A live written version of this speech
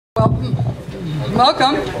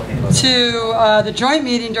Welcome to the joint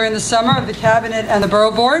meeting during the summer of the Cabinet and the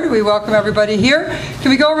Borough Board. We welcome everybody here.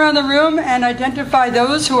 Can we go around the room and identify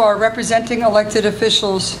those who are representing elected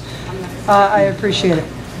officials? I appreciate it.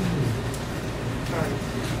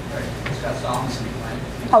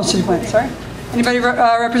 Oh, city plan, sorry. Anybody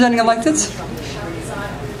representing electeds?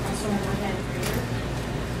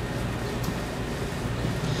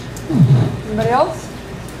 Anybody else?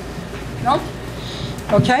 No?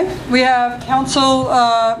 Okay, we have Council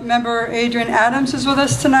Member Adrian Adams is with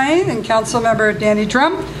us tonight, and Council Member Danny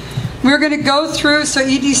Drum. We're going to go through, so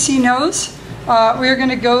EDC knows, we're going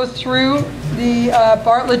to go through the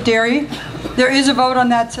Bartlett Dairy. There is a vote on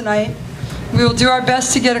that tonight. We will do our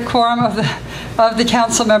best to get a quorum of the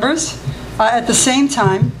council members at the same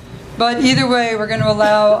time, but either way, we're going to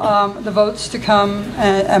allow the votes to come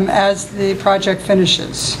as the project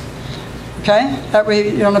finishes. Okay? That way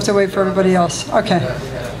you don't have to wait for everybody else. Okay.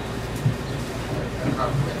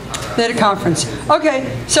 They had a conference.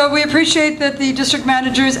 Okay, so we appreciate that the district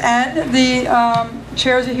managers and the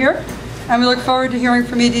chairs are here, and we look forward to hearing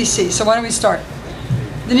from EDC. So why don't we start?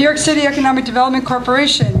 The New York City Economic Development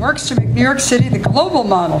Corporation works to make New York City the global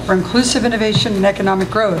model for inclusive innovation and economic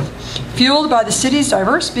growth, fueled by the city's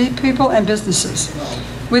diverse people and businesses.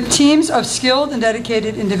 With teams of skilled and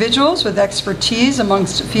dedicated individuals with expertise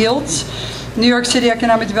amongst fields, New York City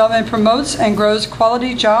Economic Development promotes and grows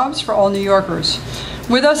quality jobs for all New Yorkers.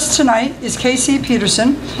 With us tonight is Casey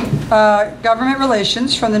Peterson, Government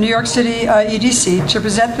Relations from the New York City EDC, to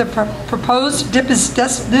present the proposed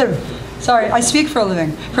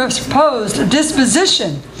proposed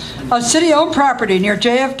disposition of city-owned property near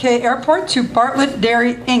JFK Airport to Bartlett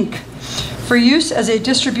Dairy, Inc. for use as a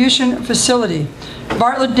distribution facility.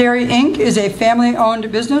 Bartlett Dairy, Inc. is a family-owned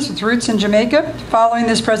business with roots in Jamaica. Following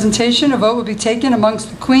this presentation, a vote will be taken amongst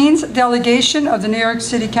the Queens delegation of the New York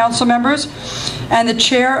City Council members and the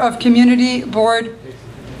chair of Community Board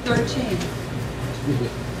 13.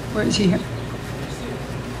 Where is he here?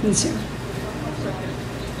 Didn't see him.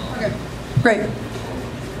 Okay, great.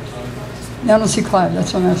 Now I don't see Clive,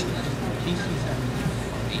 that's what I'm asking.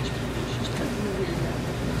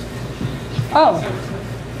 Oh,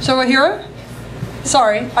 so Ahira?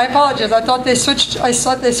 Sorry, I apologize. I thought they switched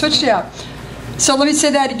you out. So let me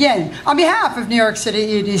say that again. On behalf of New York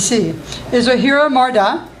City EDC is Ahira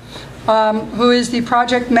Marda, who is the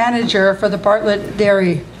project manager for the Bartlett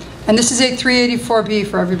Dairy. And this is a 384B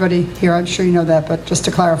for everybody here. I'm sure you know that, but just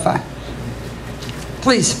to clarify.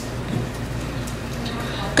 Please.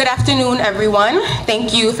 Good afternoon, everyone.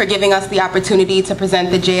 Thank you for giving us the opportunity to present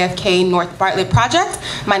the JFK North Bartlett project.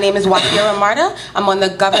 My name is Wahira Marda. I'm on the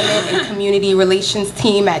Government and Community Relations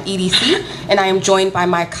team at EDC, and I am joined by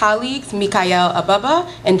my colleagues, Mikael Ababa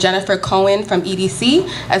and Jennifer Cohen from EDC,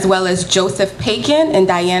 as well as Joseph Pakin and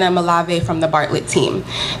Diana Malave from the Bartlett team.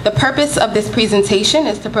 The purpose of this presentation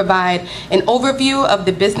is to provide an overview of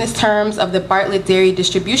the business terms of the Bartlett Dairy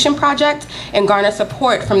Distribution Project and garner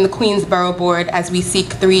support from the Queens Borough Board as we seek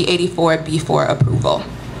 384B4 approval.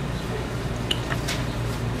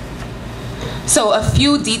 So a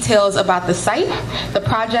few details about the site. The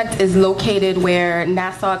project is located where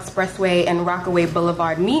Nassau Expressway and Rockaway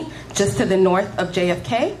Boulevard meet, just to the north of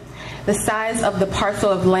JFK. The size of the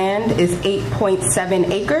parcel of land is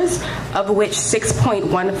 8.7 acres, of which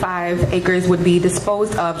 6.15 acres would be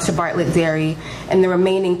disposed of to Bartlett Dairy, and the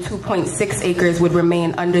remaining 2.6 acres would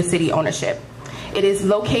remain under city ownership. It is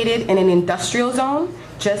located in an industrial zone,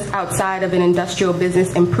 just outside of an industrial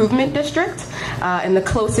business improvement district, and the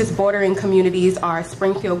closest bordering communities are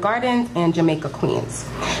Springfield Gardens and Jamaica, Queens.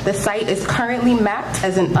 The site is currently mapped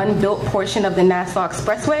as an unbuilt portion of the Nassau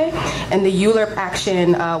Expressway, and the ULURP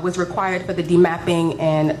action was required for the demapping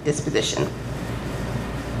and disposition.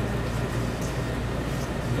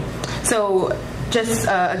 So, just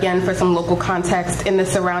again, for some local context, in the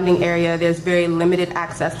surrounding area, there's very limited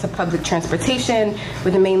access to public transportation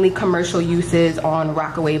with mainly commercial uses on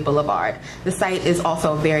Rockaway Boulevard. The site is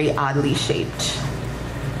also very oddly shaped.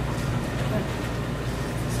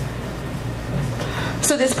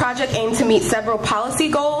 So this project aimed to meet several policy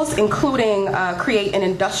goals, including create an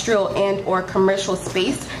industrial and/or commercial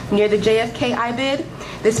space near the JFK IBID.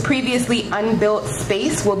 This previously unbuilt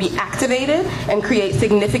space will be activated and create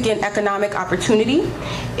significant economic opportunity.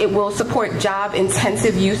 It will support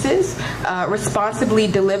job-intensive uses, responsibly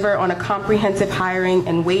deliver on a comprehensive hiring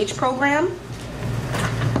and wage program,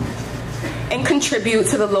 and contribute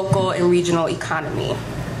to the local and regional economy.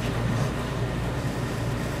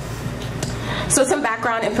 So some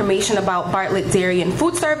background information about Bartlett Dairy and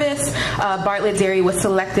Food Service. Bartlett Dairy was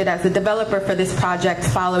selected as the developer for this project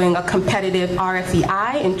following a competitive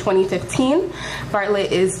RFEI in 2015.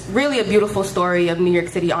 Bartlett is really a beautiful story of New York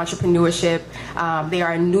City entrepreneurship. They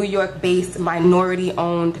are a New York-based,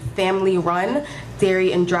 minority-owned, family-run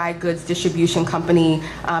dairy and dry goods distribution company,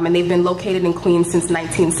 and they've been located in Queens since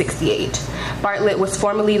 1968. Bartlett was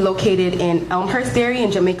formerly located in Elmhurst Dairy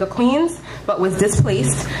in Jamaica, Queens, but was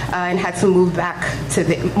displaced and had to move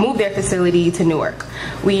their facility to Newark.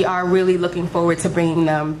 We are really looking forward to bringing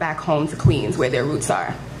them back home to Queens, where their roots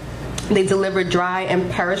are. They deliver dry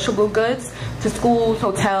and perishable goods to schools,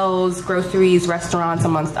 hotels, groceries, restaurants,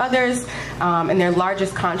 amongst others. And their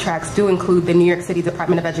largest contracts do include the New York City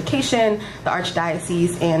Department of Education, the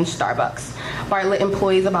Archdiocese, and Starbucks. Bartlett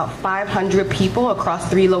employs about 500 people across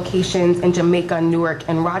 3 locations in Jamaica, Newark,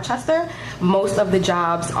 and Rochester. Most of the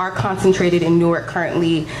jobs are concentrated in Newark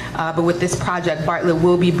currently, but with this project, Bartlett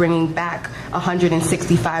will be bringing back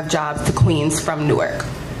 165 jobs to Queens from Newark.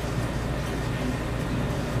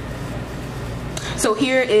 So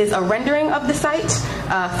here is a rendering of the site,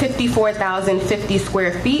 54,050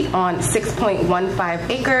 square feet on 6.15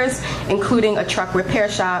 acres, including a truck repair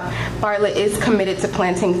shop. Bartlett is committed to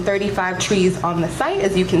planting 35 trees on the site,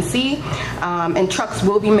 as you can see, and trucks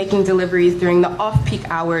will be making deliveries during the off-peak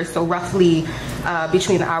hours, so roughly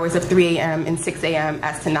between the hours of 3 a.m. and 6 a.m.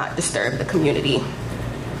 as to not disturb the community.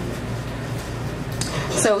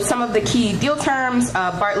 So some of the key deal terms,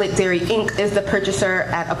 Bartlett Dairy Inc. is the purchaser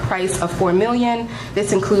at a price of $4 million.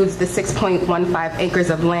 This includes the 6.15 acres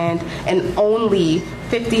of land and only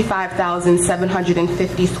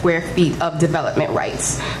 55,750 square feet of development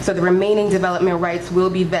rights. So the remaining development rights will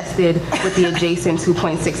be vested with the adjacent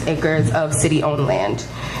 2.6 acres of city-owned land.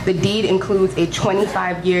 The deed includes a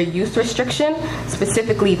 25-year use restriction,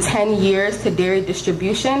 specifically 10 years to dairy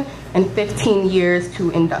distribution and 15 years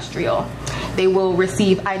to industrial. They will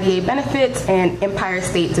receive IDA benefits and Empire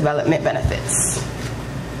State Development benefits.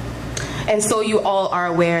 And so you all are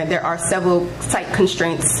aware, there are several site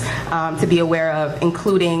constraints to be aware of,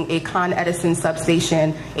 including a Con Edison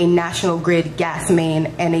substation, a National Grid gas main,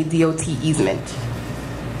 and a DOT easement.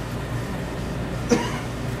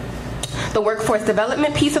 The workforce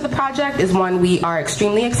development piece of the project is one we are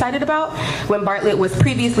extremely excited about. When Bartlett was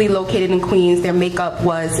previously located in Queens, their makeup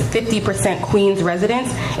was 50% Queens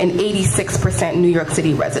residents and 86% New York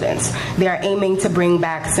City residents. They are aiming to bring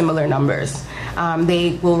back similar numbers.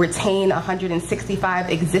 They will retain 165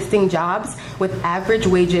 existing jobs with average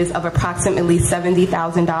wages of approximately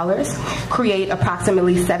 $70,000, create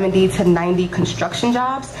approximately 70 to 90 construction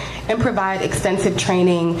jobs, and provide extensive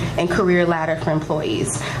training and career ladder for employees.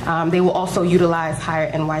 They will also utilize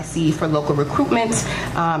Hire NYC for local recruitment,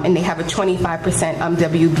 and they have a 25%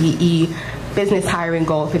 WBE business hiring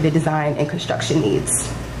goal for the design and construction needs.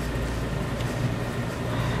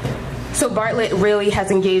 So Bartlett really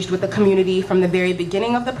has engaged with the community from the very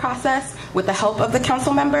beginning of the process with the help of the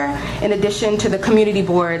council member. In addition to the community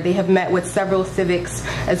board, they have met with several civics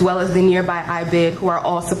as well as the nearby IBID, who are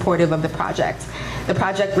all supportive of the project. The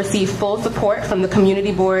project received full support from the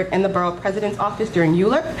community board and the borough president's office during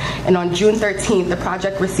ULURP, and on June 13th, the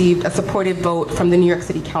project received a supportive vote from the New York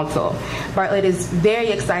City Council. Bartlett is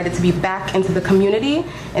very excited to be back into the community,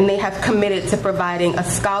 and they have committed to providing a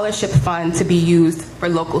scholarship fund to be used for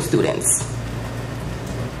local students.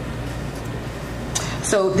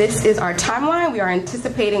 So this is our timeline. We are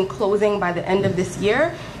anticipating closing by the end of this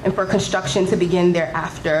year and for construction to begin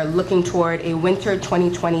thereafter, looking toward a winter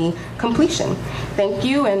 2020 completion. Thank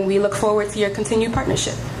you, and we look forward to your continued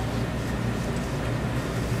partnership.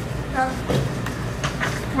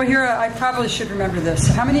 Well, here, I probably should remember this.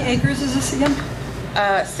 How many acres is this again?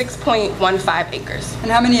 6.15 acres.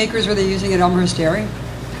 And how many acres were they using at Elmhurst Dairy?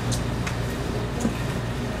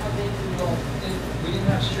 We didn't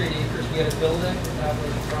have straight acres. We had a building that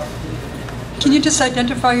was roughly... Can you just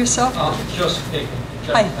identify yourself? Joseph Bacon,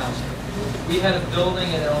 Hi. General Counsel. We had a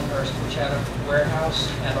building at Elmhurst which had a warehouse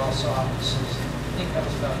and also offices. I think that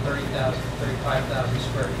was about 30,000, 35,000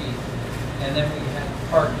 square feet. And then we had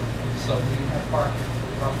parking. So we had parking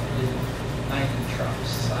for roughly 90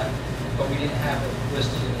 trucks. But we didn't have it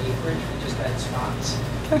listed in acreage. We just had spots.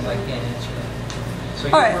 So I can't answer that. So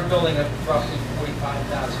we're building a roughly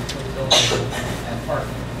 45,000 foot building and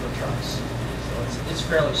parking for trucks. So it's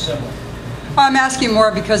fairly similar. I'm asking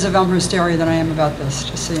more because of Elmhurst Dairy than I am about this,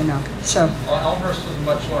 just so you know. So. Well, Elmhurst was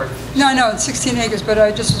much larger. No, I know, it's 16 acres, but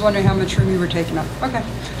I just was wondering how much room you were taking up. Okay.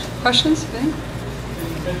 Questions? Ben? You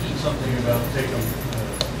mentioned something about taking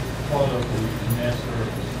part of the master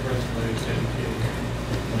expressway dedicated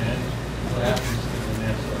land. What happens to the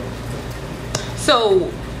master?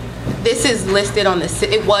 So This is listed on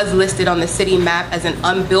it was listed on the city map as an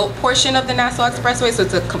unbuilt portion of the Nassau Expressway, so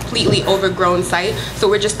it's a completely overgrown site. So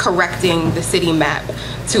we're just correcting the city map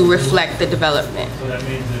to reflect the development. So that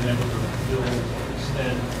means they're never going to build or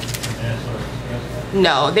extend the Nassau Expressway?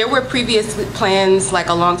 No, there were previous plans like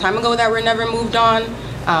a long time ago that were never moved on.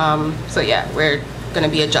 So yeah, we're going to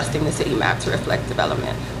be adjusting the city map to reflect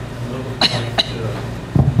development. Another point,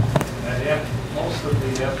 most of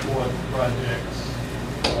the airport projects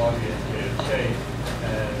along the JFK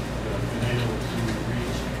have been able to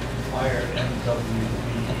reach higher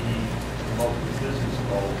MWBE local business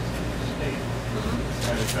goals in the state.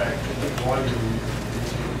 Matter of fact, in the water we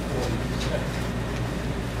reached 40%.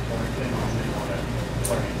 So I think they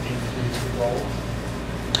want to increase the goal.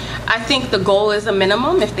 I think the goal is a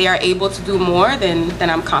minimum. If they are able to do more, then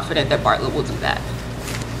I'm confident that Bartlett will do that.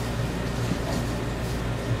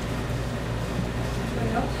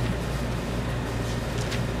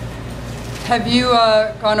 Have you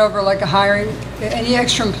gone over like a hiring, any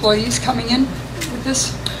extra employees coming in with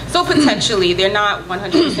this? So potentially, they're not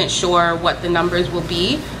 100% sure what the numbers will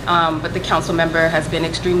be, but the council member has been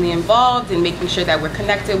extremely involved in making sure that we're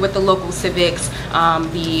connected with the local civics,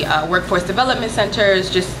 the workforce development centers,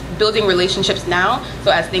 just building relationships now.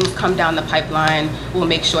 So as things come down the pipeline, we'll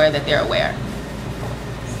make sure that they're aware.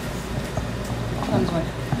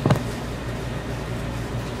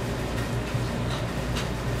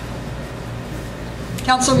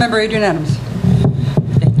 Councilmember Adrian Adams.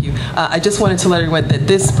 Thank you. I just wanted to let everyone that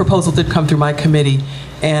this proposal did come through my committee,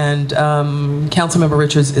 and Councilmember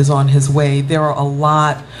Richards is on his way. There are a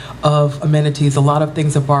lot of amenities, a lot of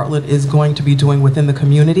things that Bartlett is going to be doing within the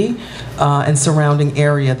community and surrounding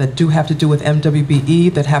area that do have to do with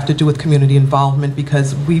MWBE, that have to do with community involvement,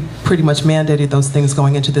 because we pretty much mandated those things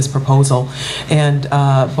going into this proposal. And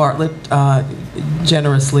Bartlett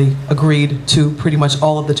generously agreed to pretty much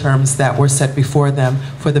all of the terms that were set before them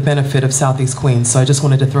for the benefit of Southeast Queens. So I just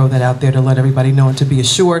wanted to throw that out there to let everybody know and to be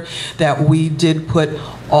assured that we did put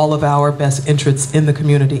all of our best interests in the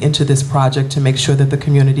community into this project to make sure that the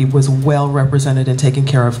community was well represented and taken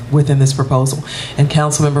care of within this proposal. And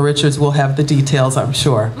Councilmember Richards will have the details, I'm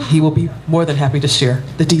sure. He will be more than happy to share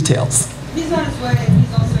the details. He's on his way, and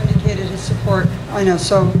he's also indicated his support. I know.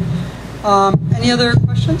 So, any other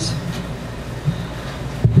questions?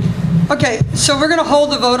 Okay, so we're going to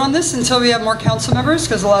hold the vote on this until we have more council members,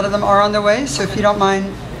 because a lot of them are on their way. So if you don't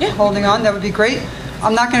mind holding on, that would be great.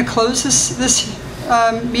 I'm not going to close this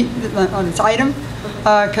item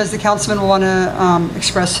because the councilman will want to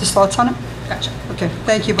express his thoughts on it. Gotcha. Okay,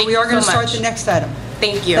 thank you. But we are going to start the next item.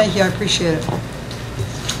 Thank you. Thank you. I appreciate it.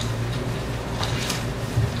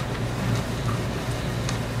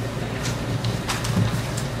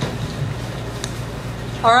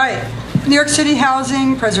 All right. New York City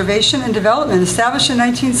Housing Preservation and Development, established in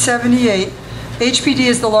 1978, HPD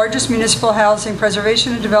is the largest municipal housing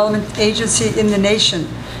preservation and development agency in the nation.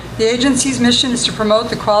 The agency's mission is to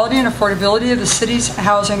promote the quality and affordability of the city's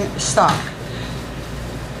housing stock.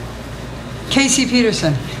 Casey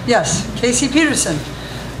Peterson. Yes, Casey Peterson.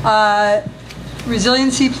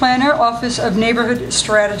 Resiliency Planner, Office of Neighborhood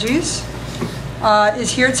Strategies,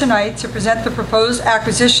 is here tonight to present the proposed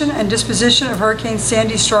acquisition and disposition of Hurricane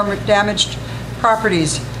Sandy storm-damaged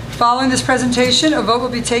properties. Following this presentation, a vote will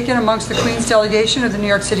be taken amongst the Queens delegation of the New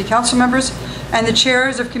York City Council members and the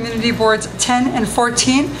chairs of Community Boards 10 and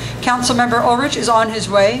 14. Councilmember Ulrich is on his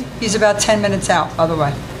way. He's about 10 minutes out, by the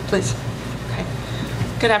way. Please. Okay.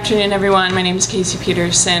 Good afternoon, everyone. My name is Casey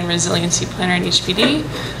Peterson, Resiliency Planner at HPD.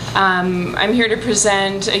 I'm here to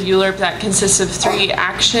present a ULURP that consists of 3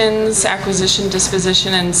 actions: acquisition,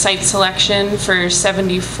 disposition, and site selection for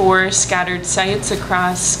 74 scattered sites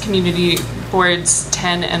across Community Boards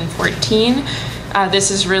 10 and 14.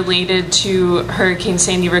 This is related to Hurricane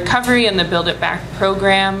Sandy recovery and the Build It Back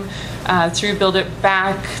program. Through Build It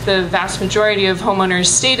Back, the vast majority of homeowners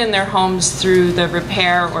stayed in their homes through the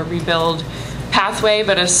repair or rebuild pathway,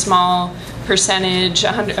 but a small percentage,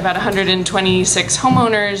 about 126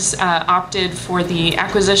 homeowners, opted for the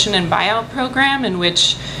acquisition and buyout program, in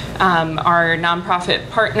which our nonprofit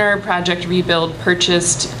partner, Project Rebuild,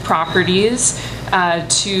 purchased properties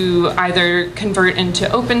to either convert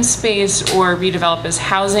into open space or redevelop as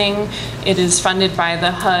housing. It is funded by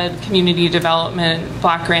the HUD Community Development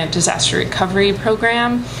Block Grant Disaster Recovery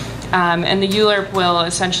Program. And the ULURP will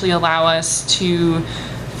essentially allow us to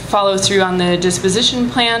follow through on the disposition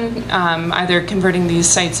plan, either converting these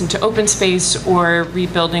sites into open space or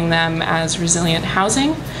rebuilding them as resilient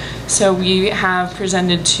housing. So we have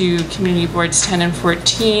presented to community boards 10 and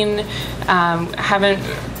 14. Haven't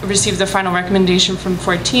received the final recommendation from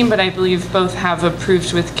 14, but I believe both have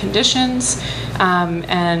approved with conditions.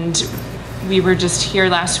 And we were just here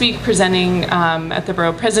last week presenting at the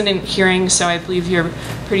Borough President hearing, so I believe you're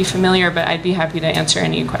pretty familiar, but I'd be happy to answer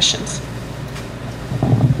any questions.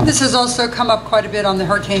 This has also come up quite a bit on the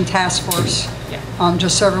Hurricane Task Force,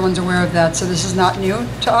 just so everyone's aware of that. So this is not new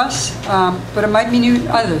to us, but it might be new to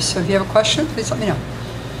others. So if you have a question, please let me know.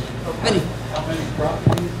 Vinny. How many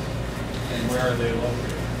properties and where are they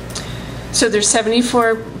located? So there's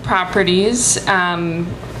 74 properties.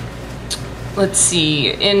 Let's see,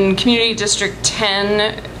 in Community District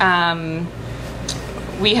 10,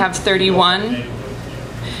 we have 31.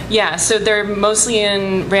 Yeah, so they're mostly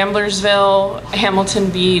in Ramblersville, Hamilton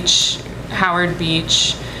Beach, Howard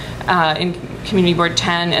Beach, in Community Board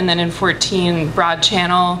 10, and then in 14, Broad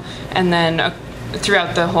Channel, and then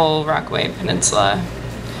throughout the whole Rockaway Peninsula.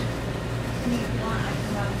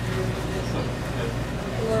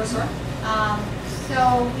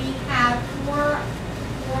 So we have four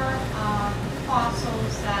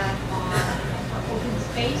parcels that are open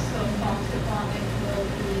space, so the Parks Department will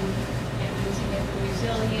be using it for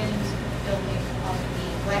resilience, building of the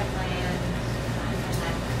wetlands, and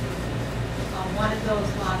that. One of those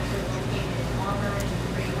lots are located in Auburn and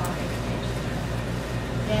 3 are in Richmond.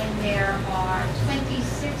 Then there are 26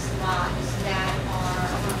 lots that are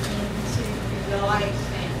being considered for yard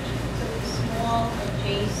expansion. So small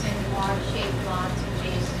adjacent R-shaped lots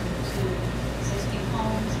adjacent to existing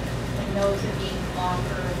homes, and those are being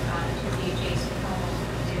offered to the adjacent homes.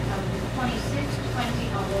 Of the 26,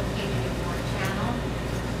 20 are located in Broad Channel,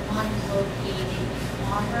 1 is located in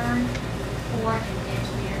Auburn, 4 in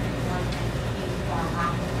Edgemere, and 1 in Far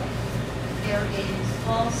Rockaway. There is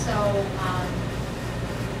also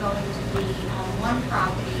going to be on one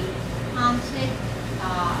property, Consett,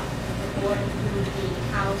 the board approved the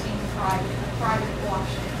housing private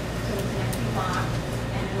auction. So it's an empty lot,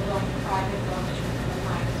 and it will go to private auction for the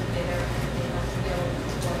highest bidder, and they must build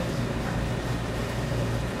according to the permit.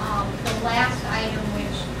 The last item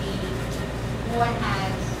which the board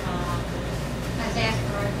has asked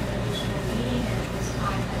for an additional meeting, and at this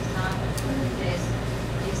time has not approved this,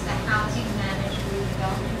 is the housing manager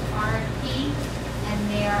redevelopment RFP, and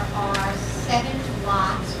there are 7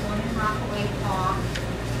 lots, 1 in Rockaway Park,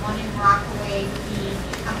 1 in Rockaway Beach,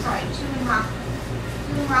 I'm sorry, 2 in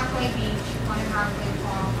Rockaway Beach, 1 in Rockaway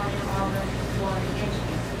Park, 1 in Auburn, and 4 in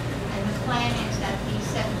Edgemere. And the plan is that these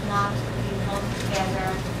 7 lots will be lumped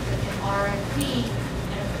together with an RFP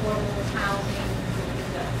and affordable housing will be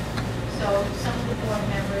built. So some of the board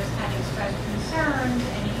members had expressed concerns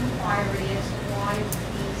and inquiry as to why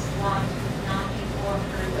these lots would not be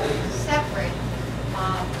offered separate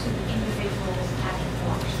to the individuals at an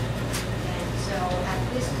auction. And so at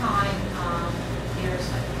this time, there's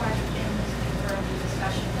some questions and further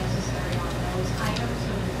discussion necessary on those items.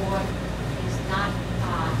 So the board is not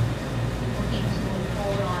looking to move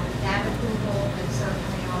forward on that approval, but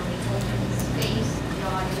certainly on the open space,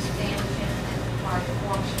 yard expansion, and the private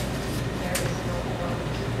auction, there is no board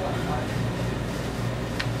support for it.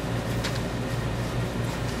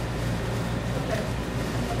 Okay.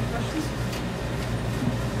 Any questions?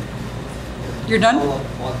 You're done?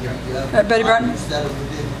 Betty Brown? Instead of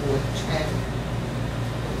within Ward 10,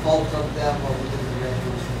 both of them are within the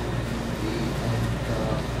Randall's and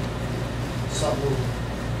some will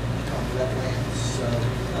become wetlands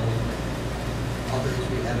development. Others,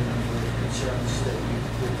 we had a number of concerns that we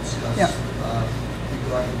could discuss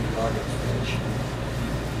regarding the yard expansion,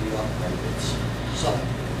 the off-ramps. Some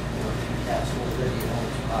cats already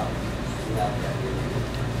owns property throughout that area.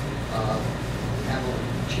 Hamilton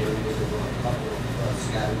Beach area, there were a couple of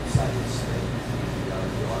scattered sites that the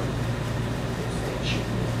yard expansion,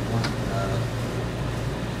 one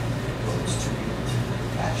goes to the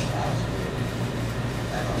attached house.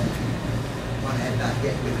 One had not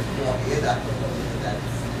yet been informed yet, I don't know whether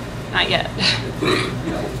that's... Not yet.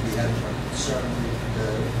 We had a concern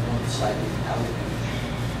with one site in Howard Beach,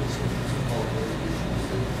 which was supposedly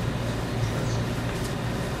interested.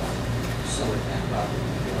 So it had probably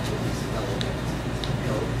these development.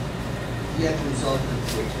 The end result of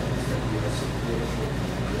the is that we are supportive of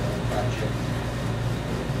the project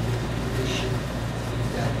issue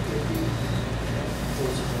that will be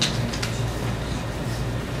forceful maintenance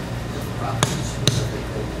of the properties so that they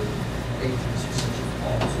go with agencies such as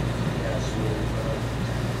Paul's and as with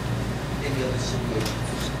any other city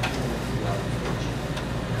agencies throughout the region.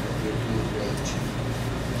 And there will be a way to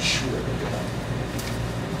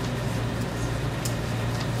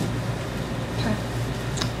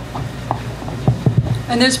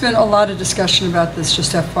And there's been a lot of discussion about this,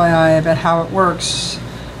 just FYI, about how it works,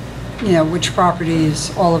 you know, which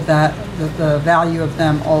properties, all of that, the value of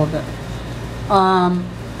them, all of it.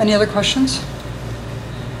 Any other questions?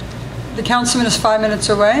 The councilman is 5 minutes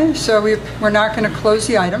away, so we're not going to close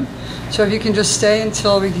the item. So if you can just stay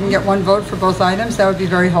until we can get one vote for both items, that would be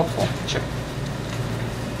very helpful. Sure.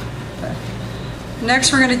 Okay.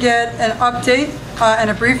 Next, we're going to get an update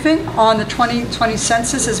and a briefing on the 2020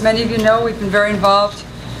 census. As many of you know, we've been very involved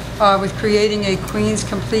with creating a Queens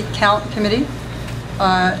Complete Count Committee.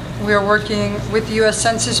 We are working with the U.S.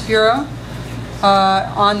 Census Bureau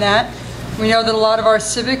on that. We know that a lot of our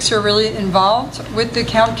civics are really involved with the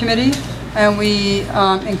count committee, and we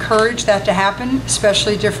encourage that to happen,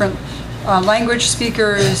 especially different language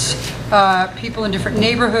speakers, people in different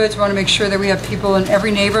neighborhoods. We want to make sure that we have people in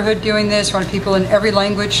every neighborhood doing this. We want people in every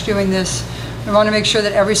language doing this. We want to make sure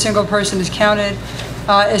that every single person is counted,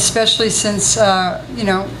 especially since, you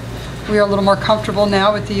know, we are a little more comfortable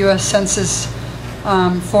now with the U.S. Census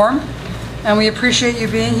form. And we appreciate you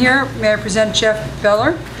being here. May I present Jeff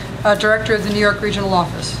Beller, Director of the New York Regional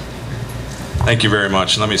Office. Thank you very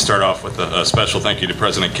much. And let me start off with a special thank you to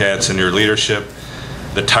President Katz and your leadership,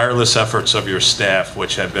 the tireless efforts of your staff,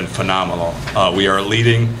 which have been phenomenal. We are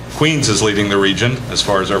leading, Queens is leading the region as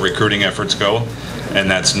far as our recruiting efforts go, and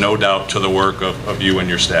that's no doubt to the work of you and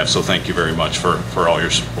your staff. So thank you very much for all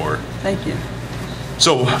your support. Thank you.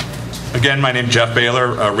 So, again, my name is Jeff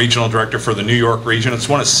Baylor, Regional Director for the New York region. It's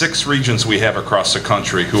one of 6 regions we have across the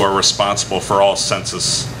country who are responsible for all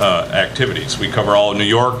census activities. We cover all of New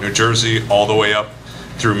York, New Jersey, all the way up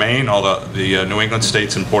through Maine, all the New England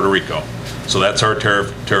states, and Puerto Rico. So that's our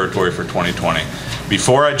territory for 2020.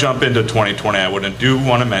 Before I jump into 2020, I do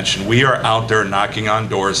want to mention we are out there knocking on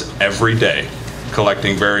doors every day,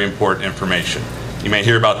 collecting very important information. You may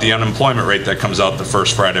hear about the unemployment rate that comes out the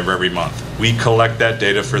first Friday of every month. We collect that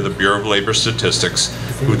data for the Bureau of Labor Statistics,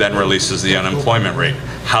 who then releases the unemployment rate.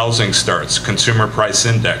 Housing starts, consumer price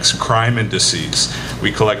index, crime indices.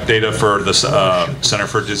 We collect data for the Center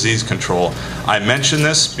for Disease Control. I mention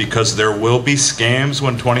this because there will be scams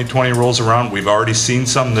when 2020 rolls around. We've already seen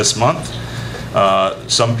some this month.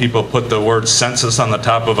 Some people put the word census on the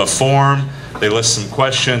top of a form. They list some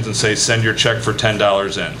questions and say, send your check for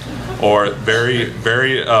 $10 in. Or very,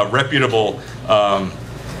 very reputable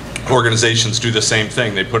organizations do the same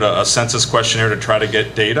thing. They put a census questionnaire to try to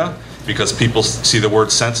get data because people see the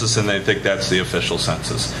word census and they think that's the official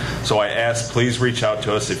census. So I ask, please reach out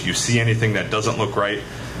to us if you see anything that doesn't look right.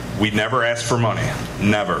 We never ask for money,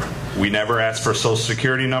 never. We never ask for social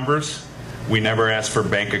security numbers. We never ask for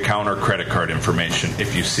bank account or credit card information.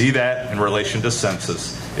 If you see that in relation to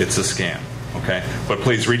census, it's a scam. Okay, but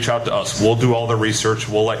please reach out to us. We'll do all the research.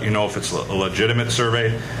 We'll let you know if it's a legitimate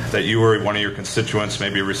survey that you or one of your constituents may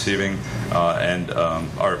be receiving, and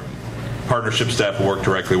our partnership staff will work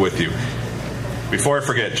directly with you. Before I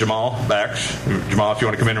forget, Jamal Baksh. Jamal, if you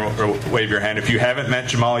want to come in and wave your hand. If you haven't met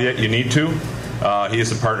Jamal yet, you need to. He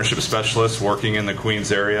is a partnership specialist working in the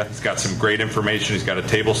Queens area. He's got some great information. He's got a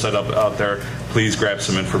table set up out there. Please grab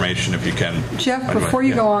some information if you can. Jeff, before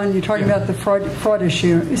you go on, you're talking about the fraud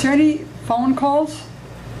issue. Is there any phone calls?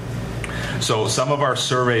 So some of our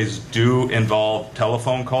surveys do involve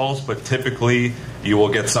telephone calls, but typically you will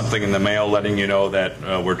get something in the mail letting you know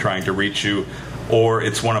that we're trying to reach you, or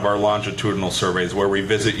it's one of our longitudinal surveys where we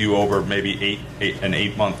visit you over maybe an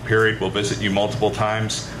 8-month period. We'll visit you multiple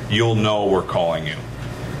times. You'll know we're calling you.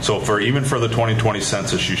 So even for the 2020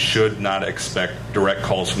 census, you should not expect direct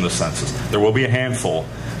calls from the census. There will be a handful,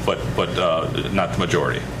 but not the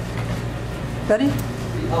majority. Betty?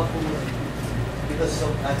 Be helpful give us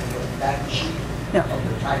some kind of a fact sheet of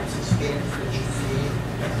the types of scams that you see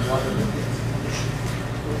and what are the things that you should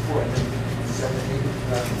look for, and then we can send it maybe to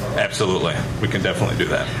the borough. Absolutely. We can definitely do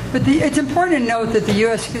that. But it's important to note that the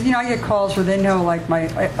U.S., because, you know, I get calls where they know, like, my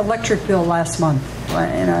electric bill last month, right,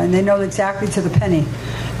 and they know exactly to the penny,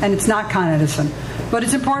 and it's not Con Edison. But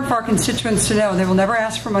it's important for our constituents to know they will never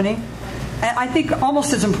ask for money. And I think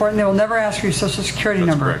almost as important, they will never ask for your Social Security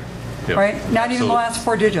number. Correct. Yep. Right? Not Absolutely. even the last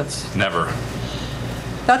 4 digits. Never.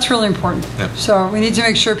 That's really important. Yep. So we need to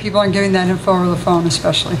make sure people aren't giving that info over the phone,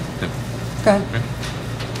 especially. Yep. Go ahead.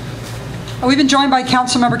 We've been joined by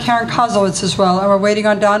Councilmember Karen Kozlowitz as well, and we're waiting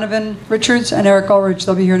on Donovan Richards and Eric Ulrich.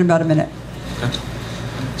 They'll be here in about a minute. Okay.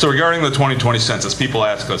 So regarding the 2020 census, people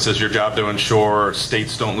ask us, is your job to ensure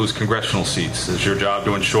states don't lose congressional seats? Is your job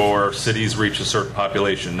to ensure cities reach a certain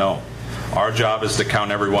population? No. Our job is to count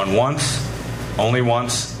everyone once, only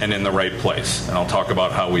once, and in the right place. And I'll talk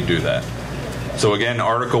about how we do that. So again,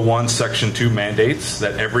 Article 1, Section 2 mandates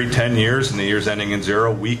that every 10 years, in the years ending in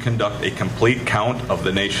 0, we conduct a complete count of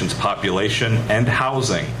the nation's population and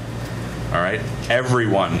housing. All right?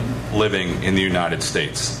 Everyone living in the United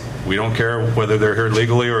States. We don't care whether they're here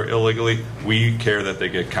legally or illegally. We care that they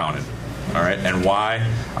get counted. All right? And why?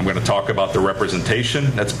 I'm going to talk about the representation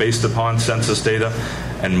that's based upon census data,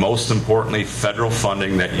 and most importantly, federal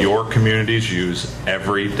funding that your communities use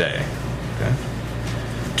every day. Okay?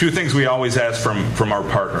 Two things we always ask from our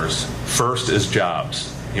partners. First is jobs.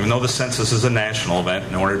 Even though the census is a national event,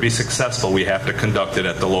 in order to be successful, we have to conduct it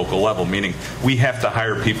at the local level, meaning we have to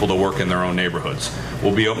hire people to work in their own neighborhoods.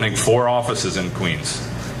 We'll be opening 4 offices in Queens.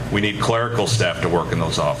 We need clerical staff to work in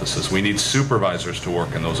those offices. We need supervisors to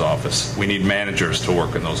work in those offices. We need managers to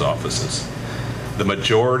work in those offices. The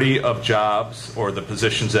majority of jobs or the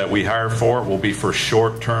positions that we hire for will be for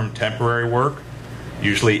short-term temporary work,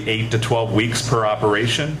 usually 8 to 12 weeks per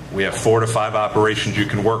operation. We have 4 to 5 operations you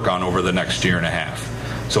can work on over the next year and a half.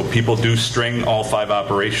 So people do string all 5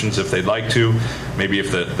 operations if they'd like to. Maybe if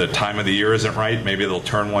the time of the year isn't right, maybe they'll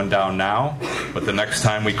turn one down now. But the next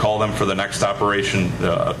time we call them for the next operation,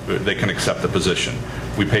 they can accept the position.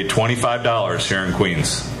 We pay $25 here in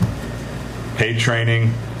Queens. Paid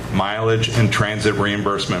training, mileage, and transit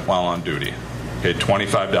reimbursement while on duty. Okay,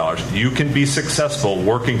 $25. You can be successful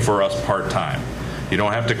working for us part-time. You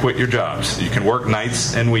don't have to quit your jobs. You can work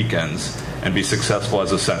nights and weekends and be successful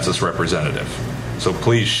as a census representative. So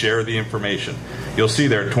please share the information. You'll see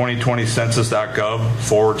there,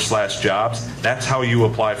 2020census.gov/jobs. That's how you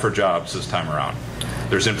apply for jobs this time around.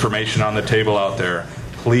 There's information on the table out there.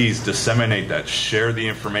 Please disseminate that. Share the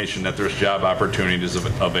information that there's job opportunities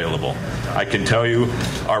available. I can tell you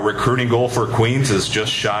our recruiting goal for Queens is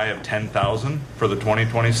just shy of 10,000 for the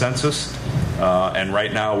 2020 census. And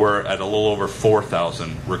right now we're at a little over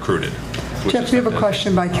 4,000 recruited. Jeff, we have a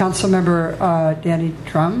question by Councilmember Danny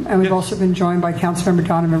Drum, and we've also been joined by Councilmember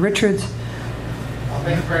Donovan Richards.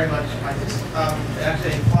 Thank you very much. I just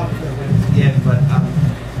actually probably could have went to the end, but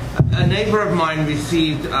a neighbor of mine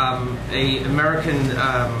received a American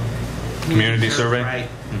community survey, right?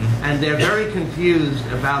 And they're very confused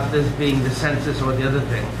about this being the census or the other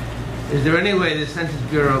thing. Is there any way the Census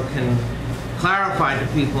Bureau can clarify to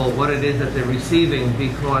people what it is that they're receiving?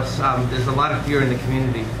 Because there's a lot of fear in the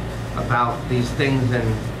community about these things,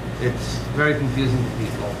 and it's very confusing to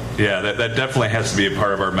people. Yeah, that definitely has to be a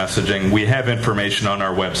part of our messaging. We have information on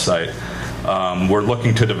our website. We're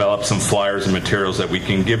looking to develop some flyers and materials that we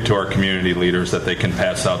can give to our community leaders that they can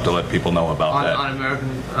pass out to let people know about that.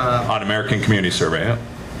 On American Community Survey, yeah.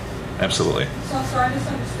 Absolutely. So I'm sorry, I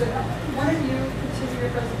misunderstood. Why don't you continue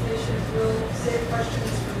your presentation? We'll save questions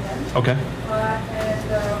for the end. Okay. And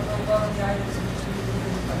we'll go on the items and just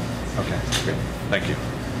read the questions. Okay, great. Thank you.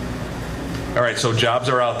 All right, so jobs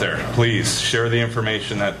are out there. Please share the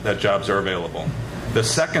information that jobs are available. The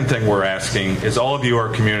second thing we're asking is all of you are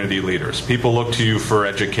community leaders. People look to you for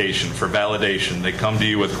education, for validation. They come to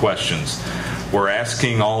you with questions. We're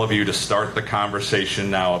asking all of you to start the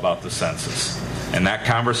conversation now about the census. And that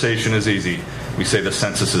conversation is easy. We say the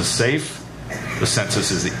census is safe, the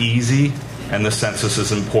census is easy, and the census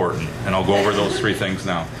is important. And I'll go over those 3 things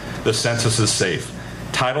now. The census is safe.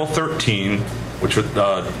 Title 13, which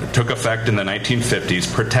took effect in the 1950s,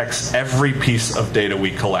 protects every piece of data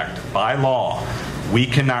we collect. By law, we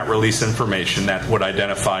cannot release information that would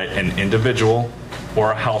identify an individual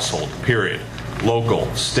or a household, period.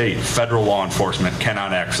 Local, state, federal law enforcement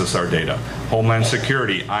cannot access our data. Homeland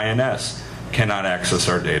Security, INS, cannot access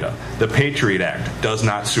our data. The Patriot Act does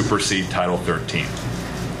not supersede Title 13.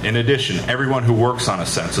 In addition, everyone who works on a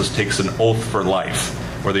census takes an oath for life,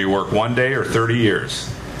 whether you work 1 day or 30 years.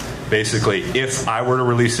 Basically, if I were to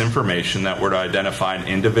release information that were to identify an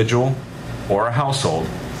individual or a household,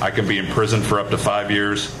 I can be imprisoned for up to 5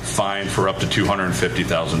 years, fined for up to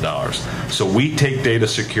 $250,000. So we take data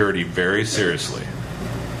security very seriously.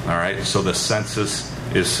 All right, so the census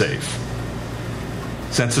is safe.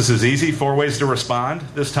 Census is easy, 4 ways to respond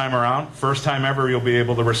this time around. First time ever you'll be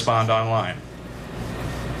able to respond online.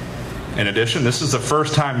 In addition, this is the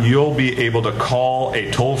first time you'll be able to call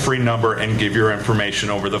a toll-free number and give your information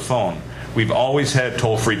over the phone. We've always had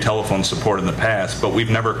toll-free telephone support in the past, but we've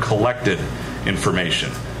never collected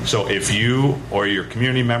information. So if you or your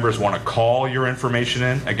community members want to call your information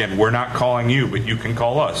in, again, we're not calling you, but you can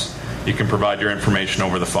call us. You can provide your information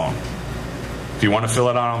over the phone. If you want to fill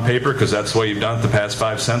it out on paper, because that's what you've done at the past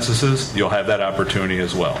 5 censuses, you'll have that opportunity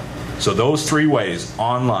as well. So those 3 ways,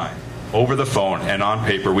 online, over the phone, and on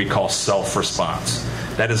paper, we call self-response.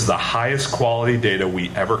 That is the highest quality data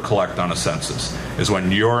we ever collect on a census, is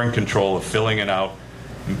when you're in control of filling it out,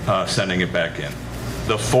 sending it back in.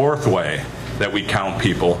 The 4th way that we count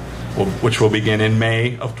people, which will begin in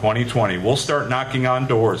May of 2020. We'll start knocking on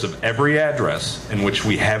doors of every address in which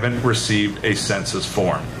we haven't received a census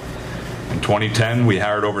form. In 2010, we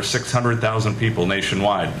hired over 600,000 people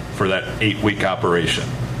nationwide for that 8-week operation.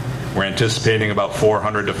 We're anticipating about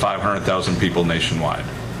 400 to 500,000 people nationwide.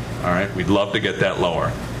 All right, we'd love to get that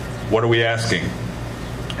lower. What are we asking?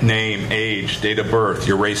 Name, age, date of birth,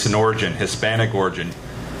 your race and origin, Hispanic origin.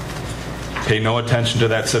 Pay no attention to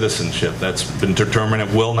that citizenship. That's been determined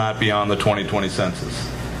it will not be on the 2020 census.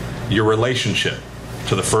 Your relationship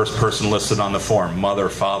to the first person listed on the form, mother,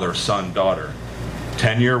 father, son, daughter.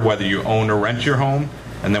 Tenure, whether you own or rent your home,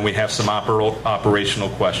 and then we have some operational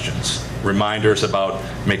questions. Reminders about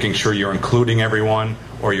making sure you're including everyone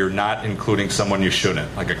or you're not including someone you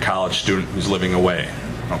shouldn't, like a college student who's living away.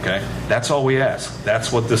 Okay? That's all we ask.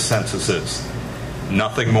 That's what this census is.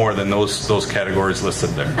 Nothing more than those categories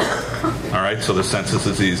listed there. All right, so the census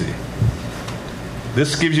is easy.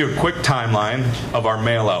 This gives you a quick timeline of our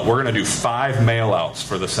mail out. We're going to do 5 mail outs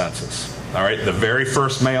for the census. All right, the very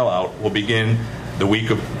first mail out will begin the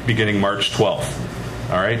week of beginning March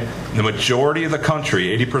 12th. All right, the majority of the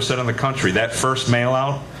country, 80% of the country, that first mail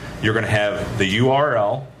out, you're going to have the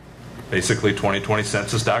URL, basically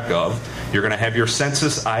 2020census.gov. You're going to have your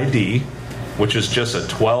census ID, which is just a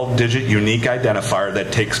 12-digit unique identifier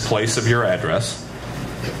that takes place of your address.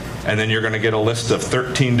 And then you're going to get a list of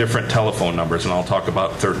 13 different telephone numbers, and I'll talk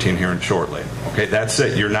about 13 here shortly. Okay, that's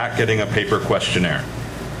it. You're not getting a paper questionnaire.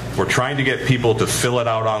 We're trying to get people to fill it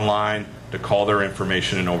out online, to call their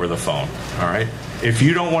information in over the phone. All right? If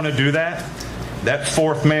you don't want to do that, that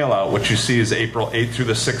 4th mail out, which you see is April 8th through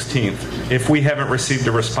the 16th, if we haven't received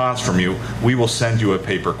a response from you, we will send you a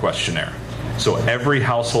paper questionnaire. So every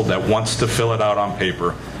household that wants to fill it out on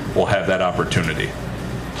paper will have that opportunity.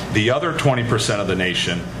 The other 20% of the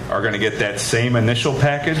nation are going to get that same initial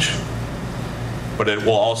package, but it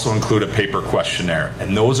will also include a paper questionnaire.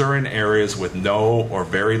 And those are in areas with no or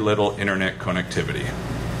very little internet connectivity.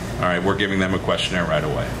 All right, we're giving them a questionnaire right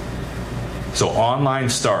away. So online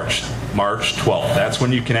starts March 12th. That's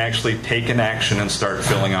when you can actually take an action and start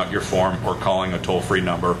filling out your form or calling a toll-free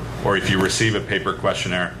number, or if you receive a paper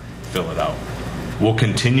questionnaire, fill it out. We'll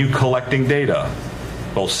continue collecting data,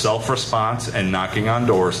 both self-response and knocking on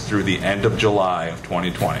doors, through the end of July of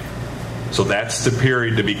 2020. So that's the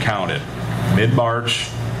period to be counted, mid-March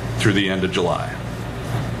through the end of July.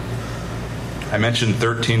 I mentioned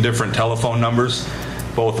 13 different telephone numbers.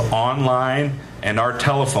 Both online and our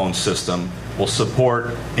telephone system will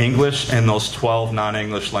support English and those 12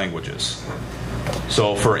 non-English languages.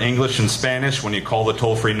 So for English and Spanish, when you call the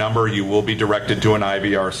toll-free number, you will be directed to an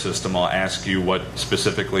IVR system. I'll ask you what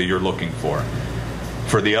specifically you're looking for.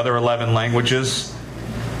 For the other 11 languages,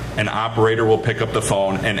 an operator will pick up the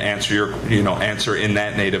phone and answer answer in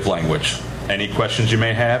that native language. Any questions you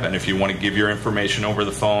may have, and if you want to give your information over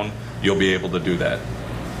the phone, you'll be able to do that.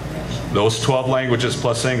 Those 12 languages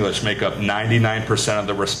plus English make up 99% of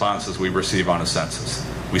the responses we receive on a census.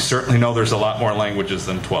 We certainly know there's a lot more languages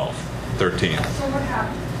than 12, 13. So what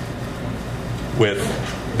happened? With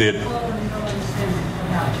the...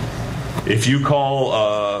 If you call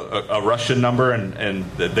a Russian number and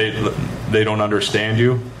they don't understand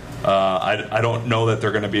you, I don't know that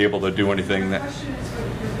they're going to be able to do anything. The question is,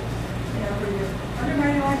 under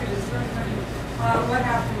many languages, what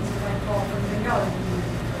happens if I call from Bengali?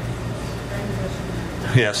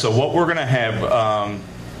 Yeah, so what we're going to have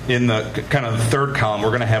in the kind of the third column, we're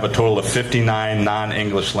going to have a total of 59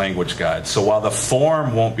 non-English language guides. So while the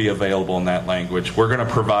form won't be available in that language, we're going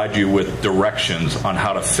to provide you with directions on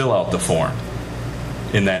how to fill out the form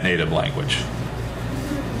in that native language.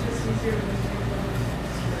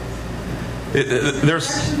 There's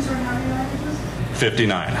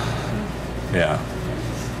 59. Yeah.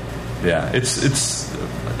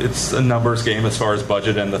 It's a numbers game as far as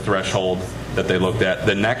budget and the threshold that they looked at.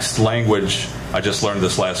 The next language, I just learned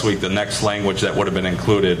this last week, the next language that would have been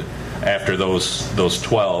included after those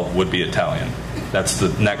 12 would be Italian. That's the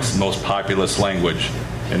next most populous language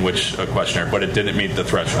in which a questionnaire, but it didn't meet the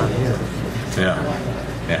threshold. Yeah.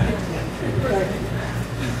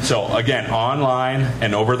 So again, online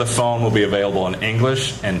and over the phone will be available in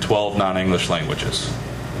English and 12 non-English languages.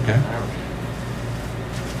 Okay?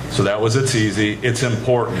 So that was it's easy. It's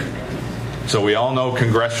important. So we all know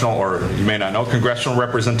congressional, or you may not know, congressional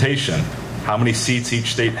representation, how many seats each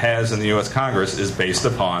state has in the U.S. Congress, is based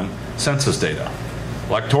upon census data.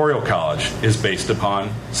 Electoral college is based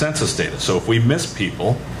upon census data. So if we miss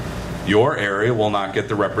people, your area will not get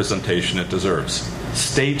the representation it deserves.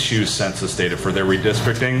 States use census data for their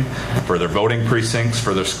redistricting, for their voting precincts,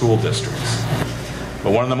 for their school districts.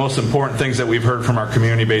 But one of the most important things that we've heard from our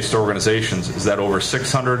community-based organizations is that over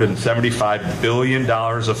 $675 billion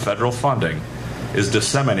of federal funding is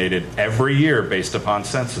disseminated every year based upon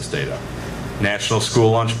census data. National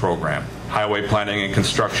School Lunch Program, Highway Planning and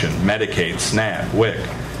Construction, Medicaid, SNAP, WIC.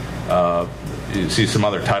 You see some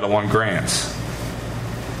other Title I grants.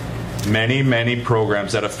 Many, many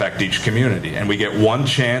programs that affect each community. And we get one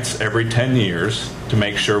chance every 10 years to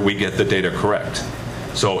make sure we get the data correct.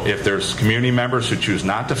 So if there's community members who choose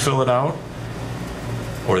not to fill it out,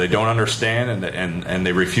 or they don't understand and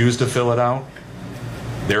they refuse to fill it out,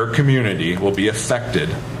 their community will be affected.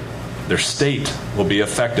 Their state will be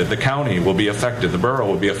affected. The county will be affected. The borough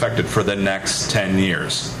will be affected for the next 10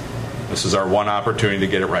 years. This is our one opportunity to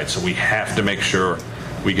get it right. So we have to make sure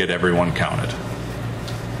we get everyone counted.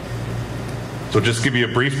 So just give you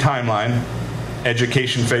a brief timeline.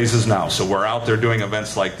 Education phase is now. So we're out there doing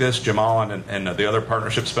events like this. Jamal and the other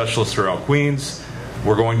partnership specialists throughout Queens.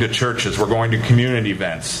 We're going to churches. We're going to community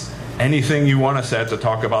events. Anything you want us at to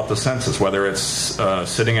talk about the census, whether it's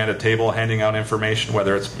sitting at a table handing out information,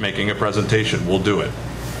 whether it's making a presentation, we'll do it.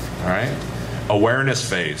 All right? Awareness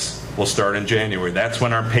phase will start in January. That's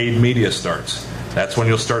when our paid media starts. That's when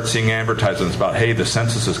you'll start seeing advertisements about, hey, the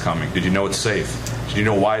census is coming. Did you know it's safe? Did you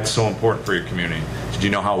know why it's so important for your community? Did you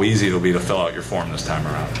know how easy it'll be to fill out your form this time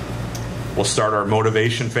around? We'll start our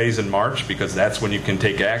motivation phase in March because that's when you can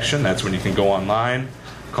take action. That's when you can go online,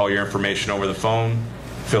 call your information over the phone,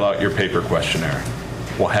 fill out your paper questionnaire.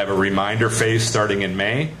 We'll have a reminder phase starting in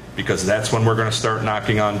May because that's when we're going to start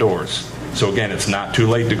knocking on doors. So again, it's not too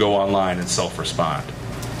late to go online and self-respond.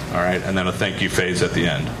 All right, and then a thank you phase at the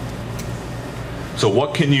end. So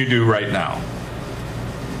what can you do right now?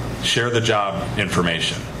 Share the job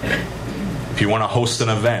information. If you want to host an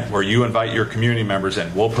event where you invite your community members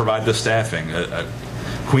in, we'll provide the staffing.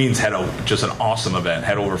 Queens had just an awesome event,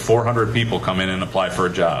 had over 400 people come in and apply for a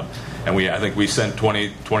job. And I think we sent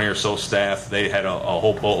 20 or so staff. They had a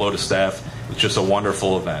whole boatload of staff. It was just a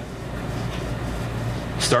wonderful event.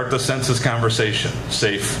 Start the census conversation.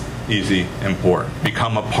 Safe, easy, important.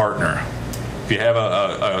 Become a partner. If you have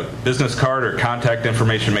a business card or contact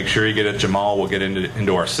information, make sure you get it. Jamal will get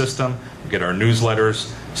into our system, get our newsletters,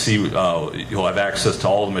 you'll have access to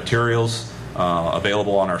all the materials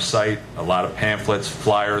available on our site, a lot of pamphlets,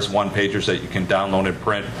 flyers, one-pagers that you can download and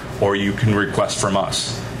print, or you can request from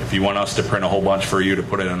us. If you want us to print a whole bunch for you to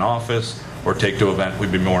put in an office or take to an event,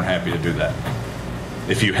 we'd be more than happy to do that.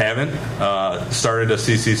 If you haven't started a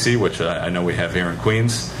CCC, which I know we have here in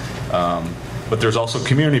Queens, but there's also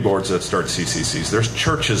community boards that start CCCs. There's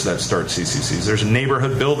churches that start CCCs. There's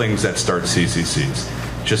neighborhood buildings that start CCCs.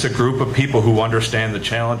 Just a group of people who understand the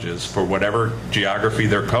challenges for whatever geography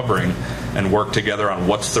they're covering and work together on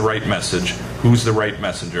what's the right message, who's the right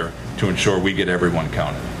messenger to ensure we get everyone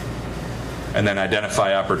counted. And then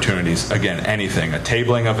identify opportunities. Again, anything. A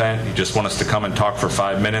tabling event, you just want us to come and talk for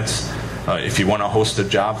 5 minutes. If you want to host a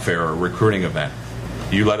job fair or a recruiting event,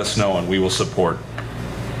 you let us know and we will support.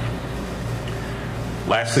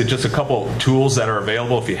 Lastly, just a couple tools that are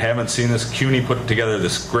available. If you haven't seen this, CUNY put together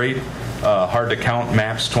this great Hard to Count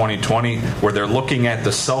Maps 2020, where they're looking at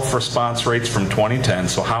the self-response rates from 2010,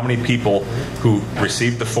 so how many people who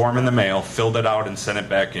received the form in the mail, filled it out, and sent it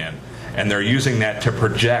back in. And they're using that to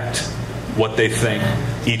project what they think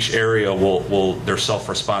each area their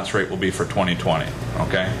self-response rate will be for 2020,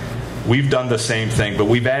 okay? We've done the same thing, but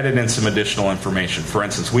we've added in some additional information. For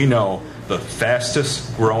instance, we know the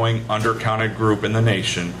fastest growing undercounted group in the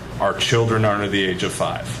nation are children under the age of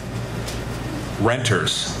 5.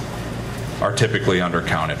 Renters are typically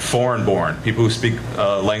undercounted. Foreign-born, people who speak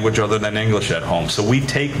language other than English at home. So we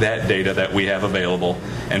take that data that we have available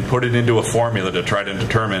and put it into a formula to try to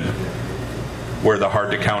determine where the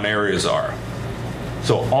hard-to-count areas are.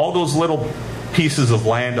 So all those little pieces of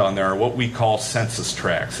land on there are what we call census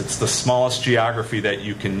tracts. It's the smallest geography that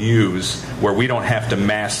you can use where we don't have to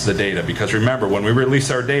mask the data. Because remember, when we release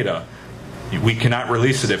our data, we cannot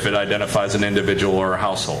release it if it identifies an individual or a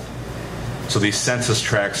household. So these census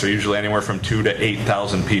tracts are usually anywhere from 2,000 to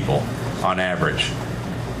 8,000 people on average.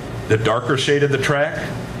 The darker shade of the track,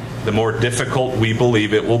 the more difficult we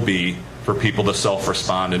believe it will be for people to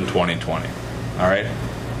self-respond in 2020. All right?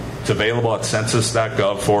 It's available at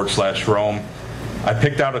census.gov/Rome. I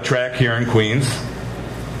picked out a track here in Queens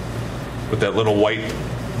with that little white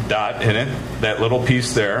dot in it, that little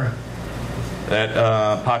piece there. That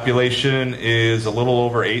population is a little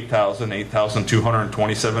over 8,000,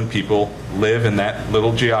 8,227 people live in that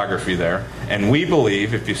little geography there. And we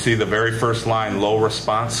believe, if you see the very first line, low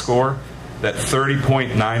response score, that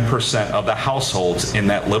 30.9% of the households in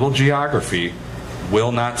that little geography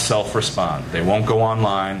will not self-respond. They won't go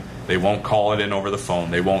online. They won't call it in over the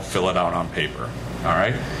phone. They won't fill it out on paper. All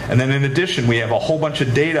right? And then in addition, we have a whole bunch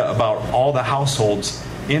of data about all the households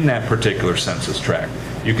in that particular census tract.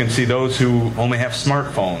 You can see those who only have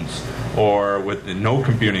smartphones or with no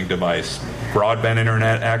computing device, broadband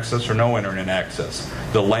internet access or no internet access,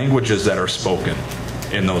 the languages that are spoken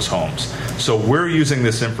in those homes. So we're using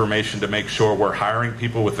this information to make sure we're hiring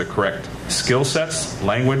people with the correct skill sets,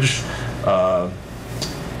 language,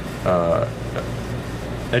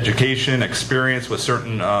 education, experience with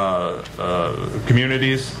certain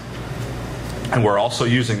communities. And we're also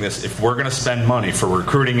using this, if we're going to spend money for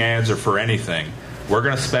recruiting ads or for anything, we're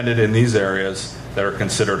going to spend it in these areas that are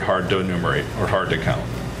considered hard to enumerate or hard to count.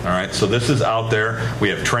 All right, so this is out there. We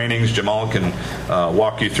have trainings. Jamal can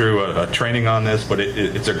walk you through a training on this, but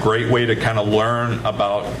it's a great way to kind of learn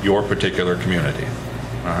about your particular community.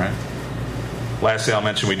 All right. Lastly, I'll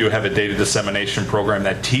mention we do have a data dissemination program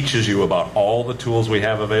that teaches you about all the tools we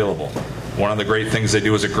have available. One of the great things they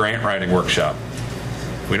do is a grant writing workshop.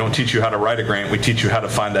 We don't teach you how to write a grant. We teach you how to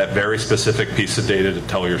find that very specific piece of data to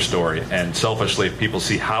tell your story. And selfishly, if people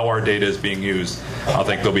see how our data is being used, I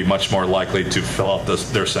think they'll be much more likely to fill out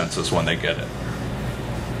their census when they get it.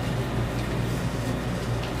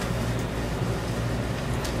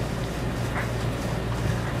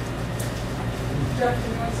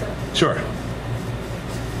 Sure.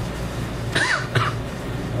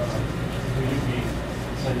 Will you be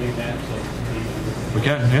sending that so people... We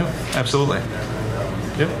can, yeah, absolutely.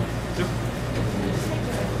 Yep. Yep.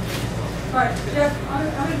 All right, Jeff,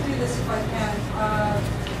 I'm going to do this if I can.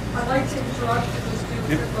 I'd like to interrupt and just do a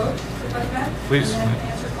quick vote, if I can. Please. And then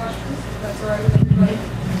answer questions, if that's all right with everybody.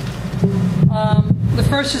 The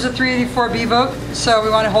first is a 384B vote, so we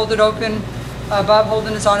want to hold it open. Bob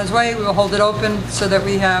Holden is on his way. We will hold it open so that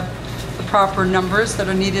we have the proper numbers that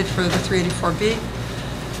are needed for the 384B.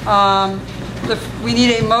 We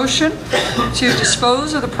need a motion to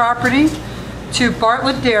dispose of the property to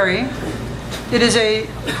Bartlett Dairy. It is a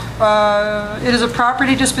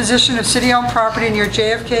property disposition of city-owned property near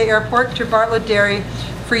JFK Airport to Bartlett Dairy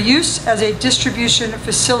for use as a distribution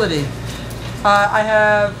facility. I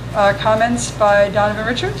have comments by Donovan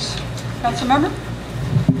Richards, council member.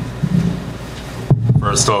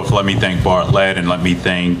 First off, let me thank Bartlett and let me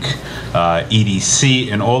thank EDC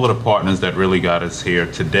and all of the partners that really got us here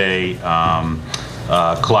today.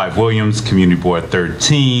 Clive Williams, Community Board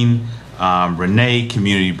 13. Renee,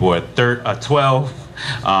 Community Board 12.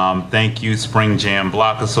 Thank you, Spring Jam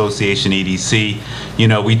Block Association, EDC. You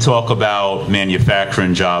know, we talk about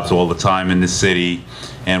manufacturing jobs all the time in the city,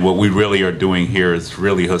 and what we really are doing here is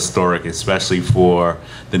really historic, especially for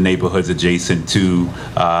the neighborhoods adjacent to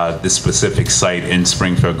the specific site in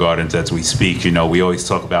Springfield Gardens as we speak. You know, we always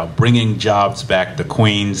talk about bringing jobs back to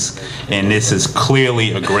Queens, and this is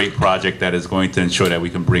clearly a great project that is going to ensure that we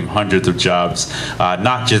can bring hundreds of jobs,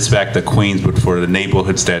 not just back to Queens, but for the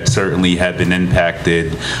neighborhoods that certainly have been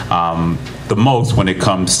impacted the most when it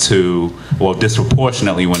comes to, well,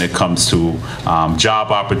 disproportionately when it comes to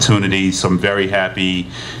job opportunities. So I'm very happy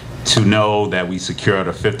to know that we secured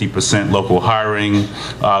a 50% local hiring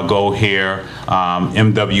goal here.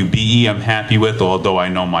 MWBE I'm happy with, although I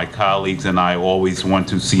know my colleagues and I always want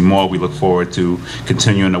to see more. We look forward to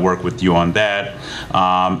continuing to work with you on that.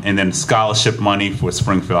 And then scholarship money for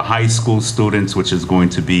Springfield High School students, which is going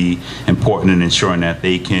to be important in ensuring that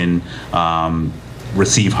they can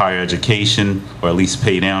receive higher education, or at least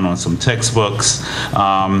pay down on some textbooks.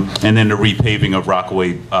 And then the repaving of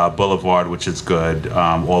Rockaway Boulevard, which is good,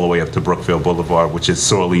 all the way up to Brookfield Boulevard, which is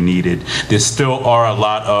sorely needed. There still are a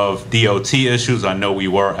lot of DOT issues. I know we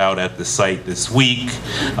were out at the site this week,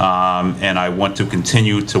 and I want to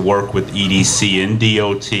continue to work with EDC and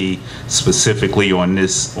DOT specifically in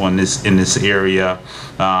this area.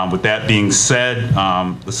 With that being said,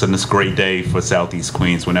 listen, it's a great day for Southeast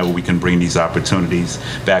Queens whenever we can bring these opportunities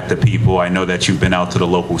back to people. I know that you've been out to the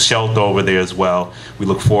local shelter over there as well. We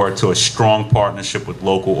look forward to a strong partnership with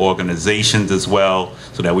local organizations as well,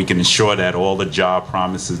 so that we can ensure that all the job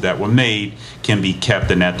promises that were made can be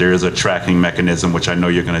kept, and that there is a tracking mechanism, which I know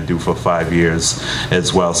you're going to do for 5 years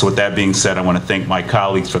as well. So with that being said, I want to thank my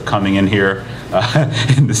colleagues for coming in here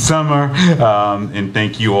in the summer, and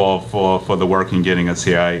thank you all for the work in getting us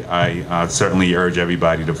here. I certainly urge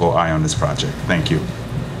everybody to vote aye on this project. Thank you.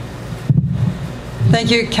 Thank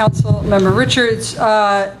you, Council Member Richards.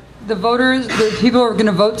 The people who are going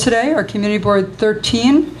to vote today are Community Board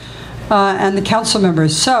 13 and the council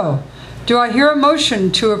members. So, do I hear a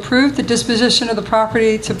motion to approve the disposition of the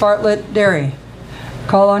property to Bartlett Dairy?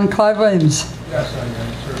 Call on Clive Williams. Yes, I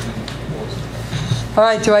am certainly opposed. All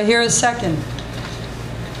right, do I hear a second?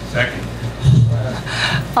 Second.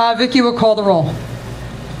 Vicky will call the roll.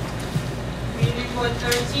 Board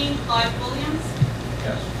 13, Clive Williams.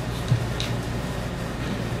 Yes.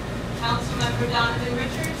 Councilmember Donovan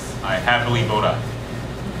Richards. I happily vote aye.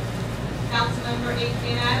 Councilmember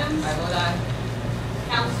Adrian Adams. I vote aye.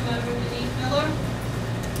 Councilmember Denise Miller.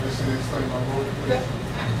 Listen, explain my vote, please.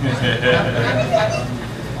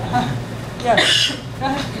 Yes. Go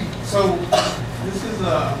ahead. So, this is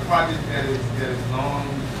a project that is long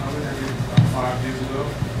coming. I did it 5 years ago.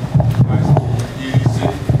 I spoke with EDC.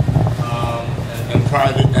 And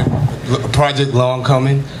a project long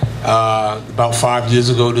coming. About 5 years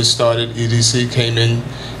ago this started. EDC came in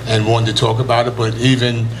and wanted to talk about it, but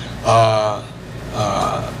even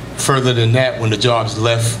further than that, when the Jobs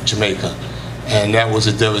left Jamaica. And that was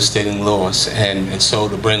a devastating loss. And so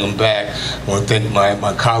to bring them back, I want to thank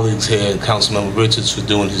my colleagues here, Councilmember Richards, for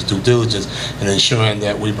doing his due diligence and ensuring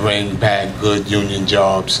that we bring back good union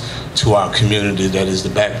jobs to our community. That is the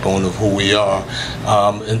backbone of who we are.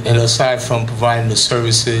 And aside from providing the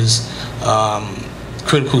services,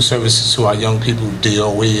 critical services to our young people,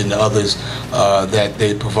 DOE and others that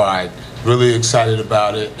they provide. Really excited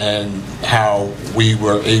about it and how we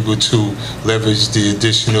were able to leverage the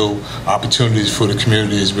additional opportunities for the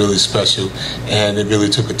community is really special, and it really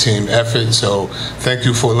took a team effort. So thank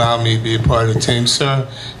you for allowing me to be a part of the team, sir.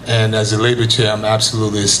 And as a labor chair, I'm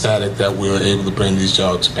absolutely ecstatic that we were able to bring these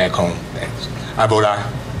jobs back home. Thanks. I vote aye.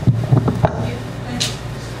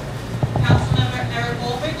 Councilmember Eric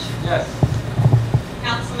Aldrich. Yes.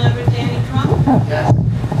 Councilmember Danny Trump. Yes.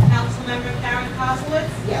 Councilmember Karen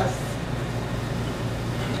Koslowitz. Yes.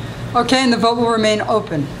 Okay, and the vote will remain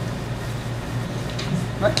open.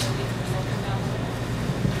 Right.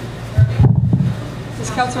 Is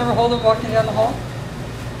Councilmember Holden walking down the hall?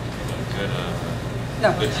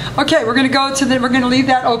 No. Okay, we're going to go to we're going to leave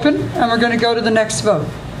that open, and we're going to go to the next vote.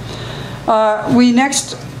 Wait,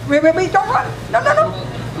 don't run. No.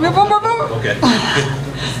 Move. Okay.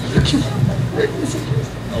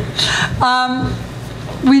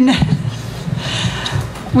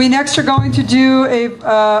 We next are going to do a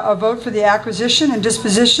vote for the acquisition and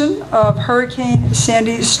disposition of Hurricane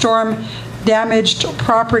Sandy storm damaged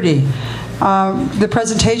property. The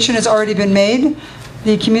presentation has already been made.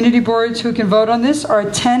 The community boards who can vote on this are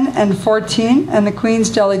 10 and 14, and the Queen's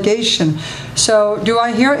delegation. So do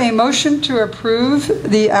I hear a motion to approve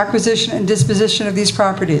the acquisition and disposition of these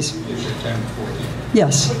properties?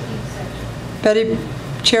 Yes.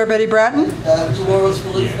 Chair Betty Bratton? Tomorrow's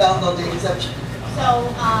fully found on the exception. So,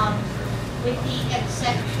 with the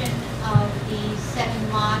exception of the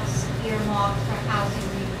 7 lots earmarked for housing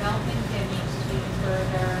redevelopment, there needs to be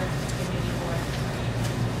further community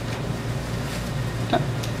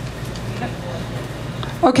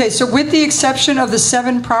board. Okay, so with the exception of the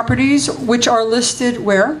 7 properties, which are listed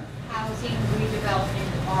where? Housing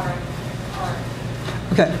redevelopment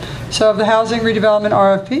RFP. Okay, so of the housing redevelopment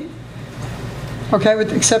RFP? Okay, with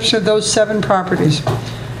the exception of those 7 properties.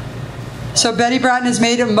 So Betty Bratton has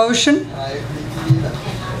made a motion. I agree to do that.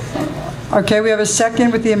 Okay, we have a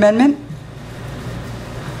second with the amendment.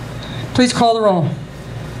 Please call the roll.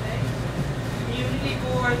 Community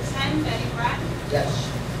Board 10, Betty Bratton. Yes.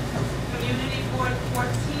 Community Board 14,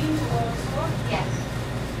 Dolores Orr. Yes.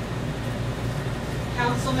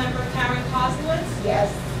 Councilmember Karen Koslowitz. Yes.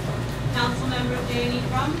 Councilmember Danny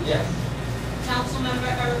Trump. Yes. Councilmember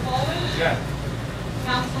Eric Aldrich. Yes.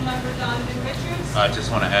 Councilmember Donovan Richards. I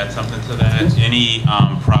just want to add something to that. Any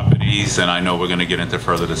properties, and I know we're going to get into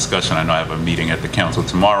further discussion. I know I have a meeting at the council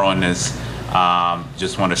tomorrow on this.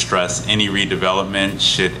 Just want to stress any redevelopment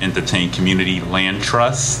should entertain community land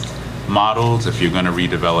trust models if you're going to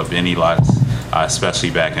redevelop any lots, especially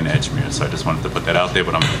back in Edgemere. So I just wanted to put that out there,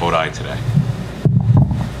 but I'm going to vote aye today.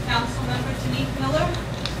 Councilmember Denise Miller.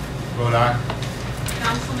 Vote aye.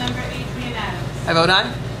 Councilmember Adrian Adams. I vote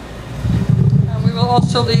aye. We will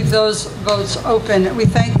also leave those votes open. We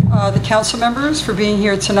thank the council members for being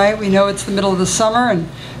here tonight. We know it's the middle of the summer and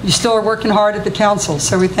you still are working hard at the council,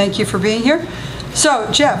 so we thank you for being here. So,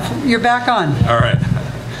 Jeff, you're back on. All right.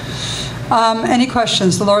 Any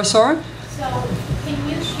questions? Dolores Orr? So, can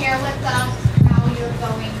you share with us how you're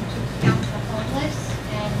going to count the homeless?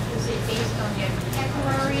 And is it based on their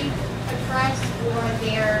temporary address or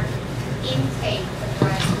their intake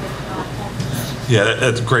address with homeless? Yeah,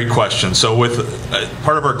 that's a great question. So with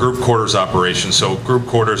part of our group quarters operation, so group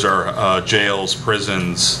quarters are jails,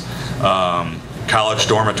 prisons, college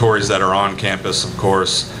dormitories that are on campus, of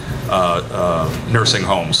course, nursing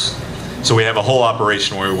homes. So we have a whole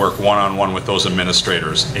operation where we work one-on-one with those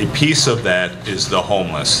administrators. A piece of that is the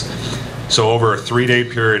homeless. So over a 3-day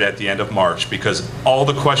period at the end of March, because all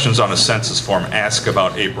the questions on a census form ask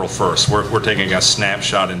about April 1st. We're taking a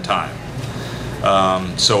snapshot in time.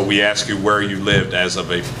 So we ask you where you lived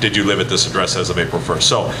did you live at this address as of April 1st?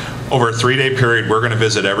 So over a 3-day period, we're going to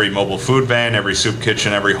visit every mobile food van, every soup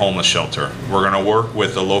kitchen, every homeless shelter. We're going to work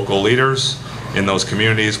with the local leaders in those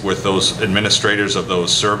communities, with those administrators of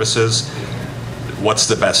those services. What's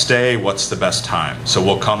the best day? What's the best time? So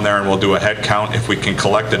we'll come there and we'll do a head count. If we can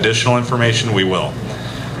collect additional information, we will.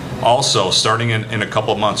 Also, starting in a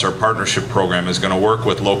couple of months, our partnership program is going to work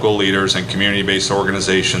with local leaders and community-based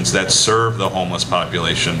organizations that serve the homeless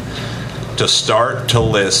population to start to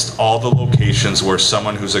list all the locations where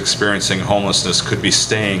someone who's experiencing homelessness could be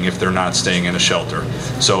staying if they're not staying in a shelter.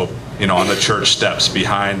 So, on the church steps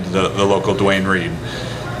behind the local Duane Reade.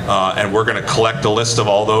 And we're going to collect a list of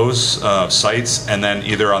all those sites, and then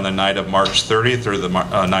either on the night of March 30th or the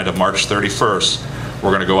night of March 31st,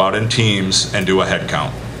 we're going to go out in teams and do a head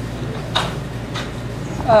count.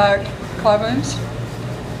 Clive Williams?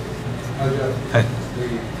 Hey.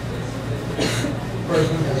 The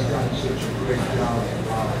president has done such a great job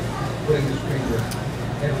of putting his finger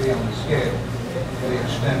heavily on the scale to the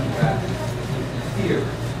extent that here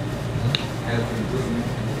has been improvement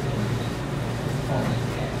in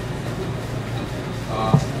homelessness.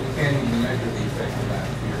 We can't even measure the effect of that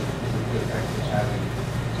here, the effect it's having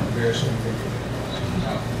on very significant.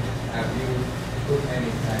 Have you put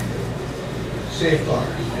any kind of safeguards,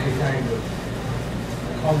 any kind of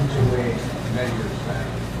come-to-way measures that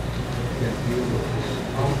you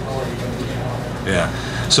how are you going to do that?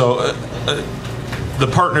 Yeah. So the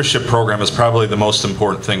partnership program is probably the most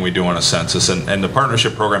important thing we do on a census, and the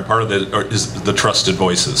partnership program, part of it is the trusted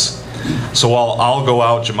voices. So while I'll go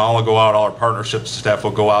out, Jamal will go out, all our partnership staff will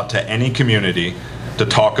go out to any community to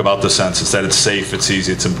talk about the census, that it's safe, it's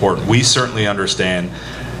easy, it's important. We certainly understand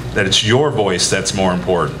that it's your voice that's more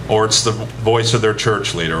important, or it's the voice of their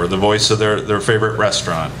church leader, or the voice of their favorite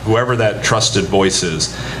restaurant, whoever that trusted voice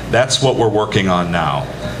is. That's what we're working on now.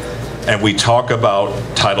 And we talk about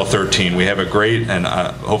Title 13. We have a great, and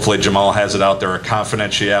hopefully Jamal has it out there, a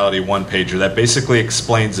confidentiality one-pager that basically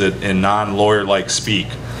explains it in non-lawyer-like speak,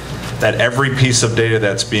 that every piece of data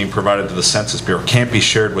that's being provided to the Census Bureau can't be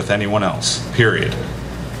shared with anyone else, period.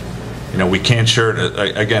 We can't share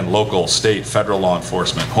it, again, local, state, federal law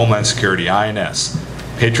enforcement, Homeland Security, INS.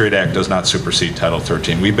 Patriot Act does not supersede Title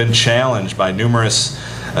 13. We've been challenged by numerous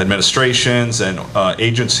administrations and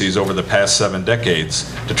agencies over the past 7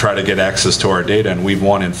 decades to try to get access to our data, and we've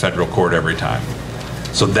won in federal court every time.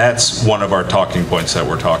 So that's one of our talking points that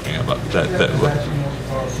we're talking about. That's the most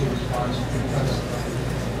powerful response because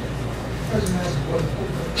the president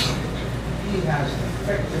he has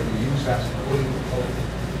effectively used that political hope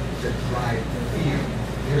to drive fear.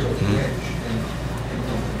 Here's a wedge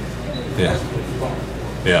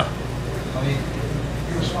Yeah. I mean,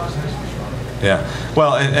 your response has to be strong. Yeah.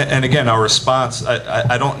 Well, and again, our response,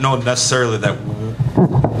 I don't know necessarily that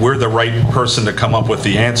we're the right person to come up with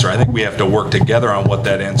the answer. I think we have to work together on what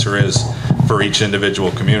that answer is for each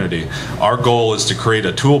individual community. Our goal is to create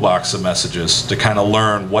a toolbox of messages to kind of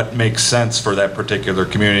learn what makes sense for that particular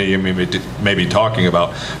community you may be talking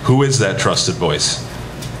about. Who is that trusted voice?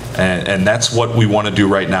 And that's what we want to do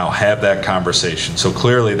right now, have that conversation. So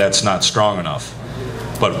clearly that's not strong enough.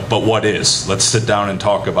 But what is? Let's sit down and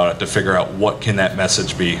talk about it to figure out what can that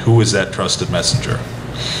message be. Who is that trusted messenger?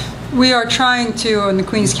 We are trying to, in the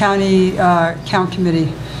Queens County Count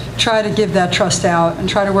Committee, try to give that trust out and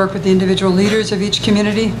try to work with the individual leaders of each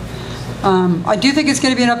community. I do think it's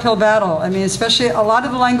going to be an uphill battle. I mean, especially a lot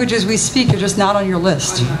of the languages we speak are just not on your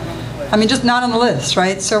list. I mean, just not on the list,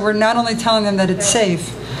 right? So we're not only telling them that it's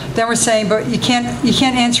safe, then we're saying, but you can't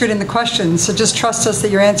answer it in the questions. So just trust us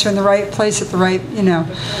that you're answering the right place at the right,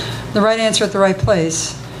 the right answer at the right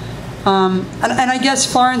place. And I guess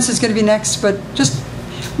Florence is going to be next, but just,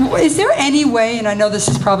 is there any way, and I know this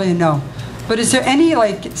is probably a no, but is there any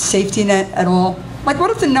safety net at all? Like,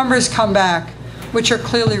 what if the numbers come back, which are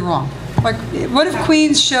clearly wrong? Like, what if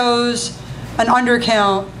Queens shows an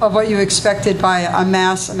undercount of what you expected by a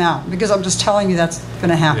mass amount? Because I'm just telling you that's going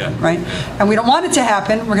to happen, right? And we don't want it to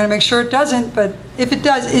happen. We're going to make sure it doesn't. But if it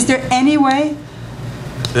does, is there any way?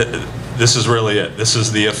 This is really it. This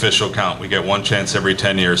is the official count. We get one chance every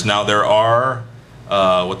 10 years. Now, there are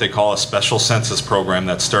what they call a special census program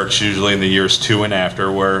that starts usually in the years 2 and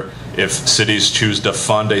after, where if cities choose to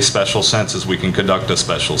fund a special census, we can conduct a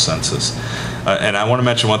special census. And I want to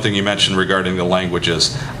mention one thing you mentioned regarding the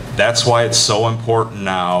languages. That's why it's so important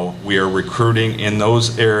now. We are recruiting in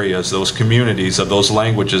those areas, those communities of those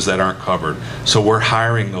languages that aren't covered. So we're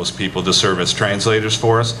hiring those people to serve as translators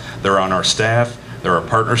for us. They're on our staff. There are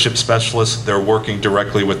partnership specialists. They're working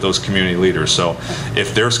directly with those community leaders. So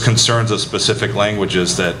if there's concerns of specific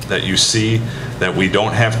languages that you see that we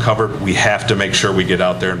don't have covered, we have to make sure we get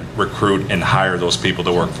out there and recruit and hire those people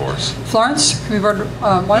to work for us. Florence, Community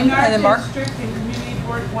Board 1, and then Mark. In our district, in Community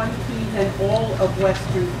Board 1 Queens and all of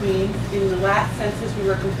Western Queens, in the last census, we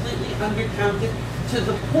were completely undercounted to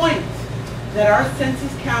the point that our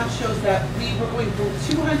census count shows that we were going from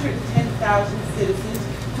 210,000 citizens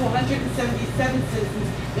to 177 citizens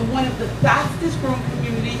in one of the fastest growing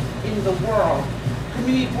communities in the world.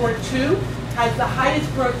 Community Board 2 has the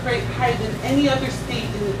highest growth rate, higher than any other state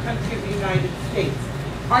in the country of the United States.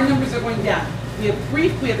 Our numbers are going down. We have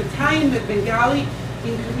Greek, we have Italian, we have Bengali.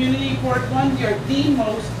 In Community Board 1, we are the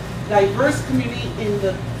most diverse community in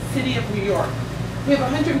the city of New York. We have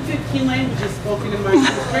 115 languages spoken in my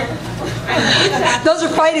district. Those are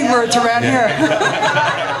fighting words around here.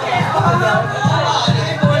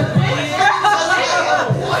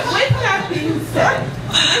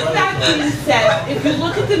 With that being said, if you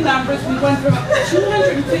look at the numbers, we went from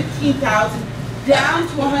 215,000 down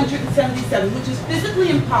to 177, which is physically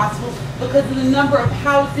impossible because of the number of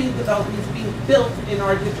housing developments being built in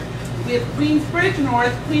our district. We have Queensbridge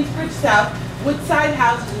North, Queensbridge South, Woodside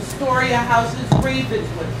houses, Astoria houses,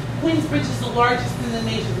 Ravenswood. Queensbridge is the largest in the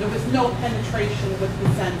nation. There was no penetration with the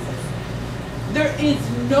census. There is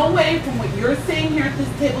no way, from what you're saying here at this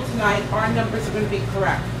table tonight, our numbers are going to be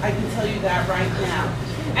correct. I can tell you that right now.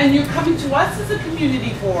 And you're coming to us as a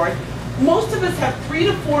community board. Most of us have 3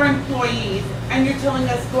 to 4 employees, and you're telling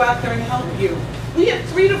us go out there and help you. We have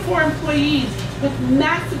 3 to 4 employees with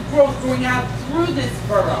massive growth going out through this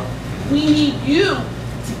borough. We need you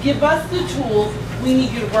to give us the tools. We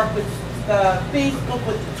need you to work with the Facebook,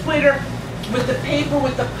 with the Twitter, with the paper,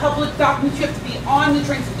 with the public documents. You have to be on the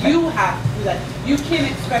trains. You have to do that. You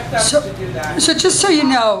can't expect us to do that. So just so you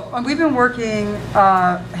know, we've been working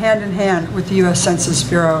hand in hand with the U.S. Census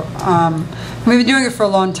Bureau. We've been doing it for a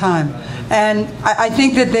long time. And I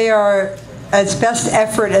think that they are as best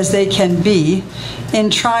effort as they can be in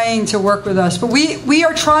trying to work with us. But we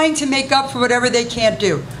are trying to make up for whatever they can't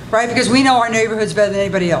do, right? Because we know our neighborhoods better than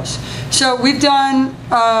anybody else. So we've done,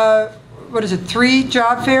 3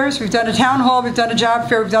 job fairs. We've done a town hall, we've done a job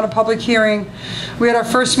fair, we've done a public hearing. We had our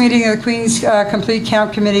first meeting of the Queens Complete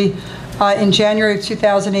Count Committee in January of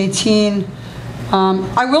 2018.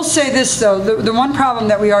 I will say this, though, the one problem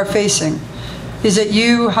that we are facing is that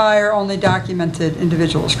you hire only documented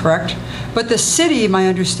individuals, correct? But the city, my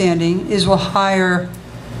understanding, will hire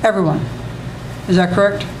everyone. Is that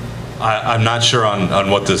correct? I'm not sure on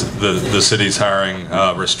what the city's hiring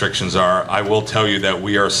restrictions are. I will tell you that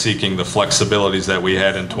we are seeking the flexibilities that we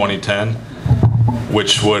had in 2010,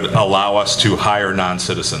 which would allow us to hire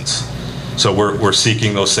non-citizens. So we're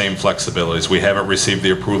seeking those same flexibilities. We haven't received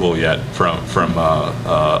the approval yet from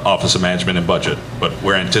Office of Management and Budget, but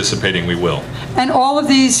we're anticipating we will. And all of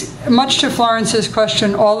these, much to Florence's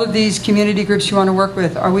question, all of these community groups you want to work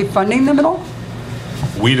with, are we funding them at all?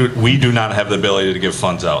 We do not have the ability to give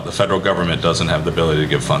funds out. The federal government doesn't have the ability to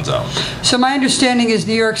give funds out. So my understanding is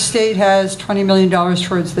New York State has $20 million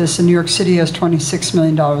towards this, and New York City has $26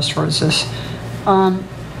 million towards this.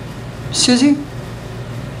 Susie?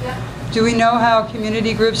 Do we know how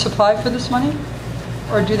community groups apply for this money,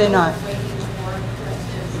 or do they not?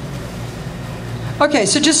 Okay,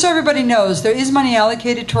 so just so everybody knows, there is money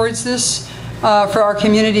allocated towards this for our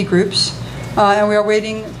community groups, and we are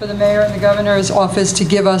waiting for the mayor and the governor's office to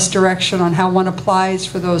give us direction on how one applies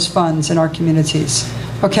for those funds in our communities.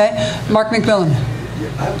 Okay? Mark McMillan. Yeah,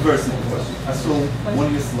 I have a very simple question. I saw one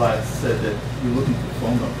of your slides said that you're looking for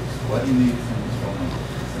phone numbers. Why do you need someone's phone number?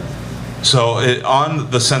 So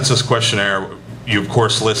on the census questionnaire, you of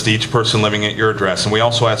course list each person living at your address, and we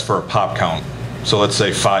also ask for a pop count. So let's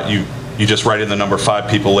say 5, you just write in the number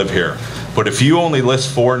 5 people live here. But if you only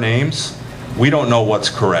list 4 names, we don't know what's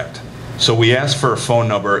correct. So we ask for a phone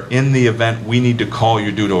number in the event we need to call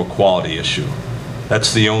you due to a quality issue.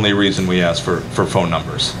 That's the only reason we ask for phone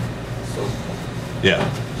numbers. Yeah.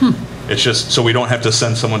 It's just so we don't have to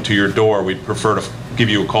send someone to your door. We'd prefer to give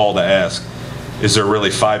you a call to ask, is there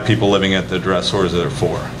really 5 people living at the address, or is there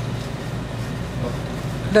 4?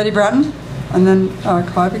 Betty Bratton, and then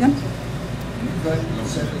Clive again. You've got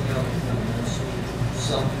sending out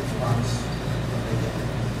self-response.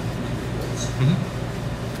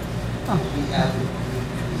 We have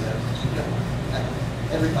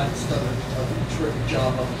everybody's done a terrific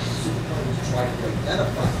job of supervisors trying to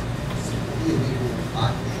identify the illegal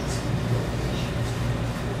occupancy locations.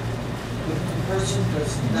 But if the person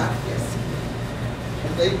does not get it,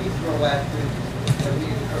 will they be proactive? Can we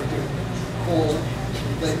encourage them to call?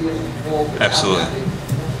 Will they be able to call without Absolutely. having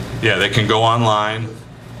Yeah, they can go online,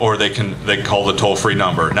 or they call the toll-free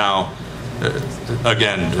number. Now,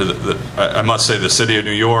 again, I must say the City of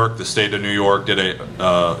New York, the State of New York did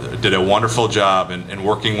a wonderful job in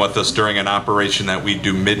working with us during an operation that we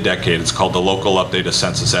do mid-decade. It's called the Local Update of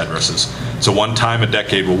Census Addresses. So one time a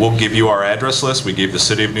decade, we'll give you our address list. We gave the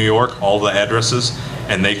City of New York all the addresses,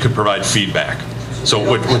 and they could provide feedback. So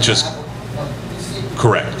which is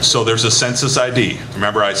correct. So there's a census ID.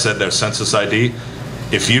 Remember I said there's census ID?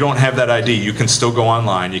 If you don't have that ID, you can still go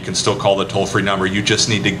online, you can still call the toll-free number, you just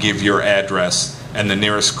need to give your address and the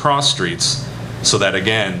nearest cross streets so that,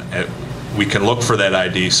 again, we can look for that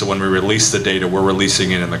ID, so when we release the data, we're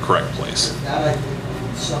releasing it in the correct place. That, I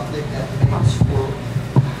think, is something that makes for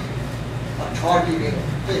a targeting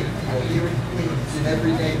thing. You know, here in Queens, in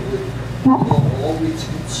every neighborhood, people are always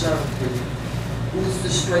concerned with who's the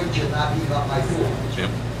stranger knocking on my door. Yep.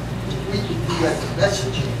 We can do as a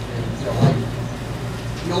messaging thing, you know, like,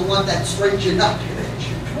 you don't want that stranger knocking at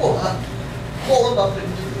your door. Call him up and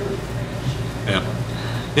give you information. Yeah,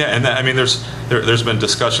 yeah, and I mean, there's been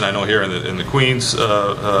discussion, I know, here in the Queens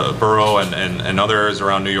borough and other areas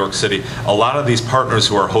around New York City. A lot of these partners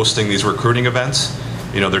who are hosting these recruiting events,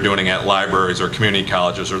 you know, they're doing it at libraries or community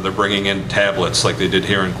colleges, or they're bringing in tablets like they did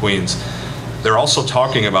here in Queens. They're also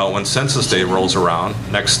talking about when Census Day rolls around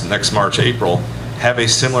next March, April, have a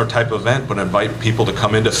similar type event, but invite people to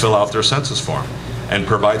come in to fill out their census form and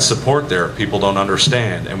provide support there if people don't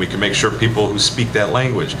understand, and we can make sure people who speak that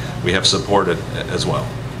language, we have supported as well.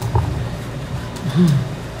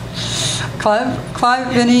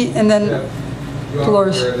 Clive, Vinny, and then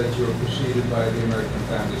Dolores. You're aware that you were preceded by the American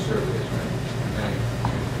Family Surveys,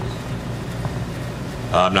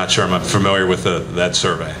 right? I'm not sure I'm familiar with that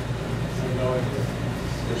survey.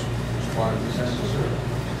 It's part of the Census Survey.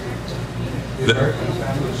 The American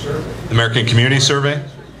Family Survey. The American Community Survey?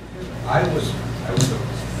 I was a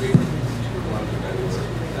big one of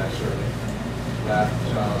that survey. That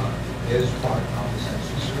is part of the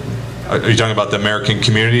Census Survey. Are you talking about the American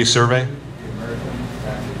Community Survey? The American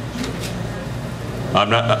Family Survey. I'm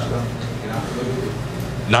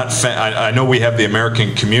not. I know we have the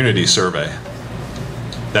American Community Survey.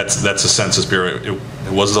 That's the Census Bureau. It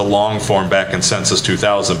was a long form back in Census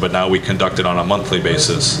 2000, but now we conduct it on a monthly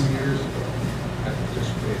basis. 2 years ago, I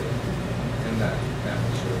participated in that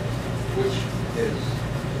family survey, which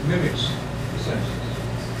mimics the census.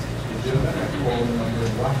 It's legitimate. I called the number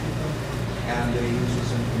in Washington, and they use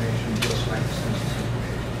this information just like the census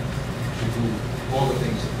information to do all the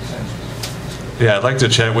things that the census. Yeah, I'd like to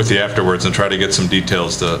chat with you afterwards and try to get some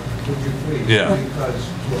details to. Would you please? Yeah.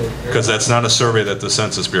 Because that's not a survey that the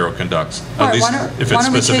Census Bureau conducts. All right, why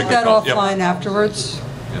don't we take that offline afterwards?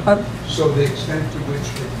 Yep. So the extent to which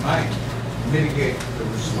it might mitigate the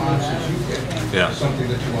responses you get, yeah, is something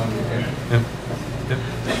that you want to look at. Yep. Yep.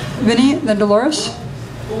 Vinny, then Dolores.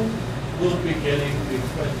 Who will be getting the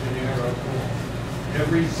questionnaire of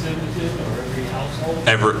every citizen or every household?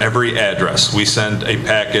 Every address. We send a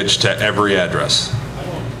package to every address. I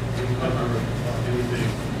don't remember anything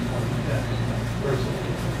on that personally.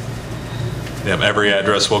 Yep, every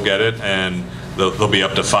address will get it, and there'll be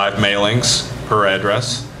up to 5 mailings per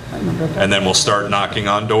address. And then we'll start knocking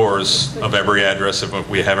on doors of every address if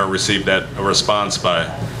we haven't received a response by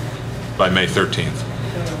May 13th.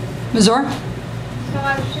 Ms. Orr? So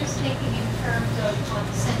I was just thinking in terms of on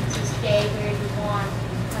Census Day where you want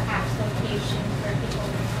perhaps locations where people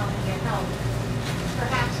can come and get help.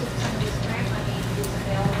 Perhaps if some of this grant money is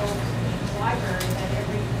available to Queens Library, that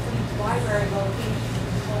every Queens Library location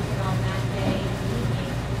is open on that day and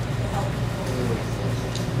evening to help people with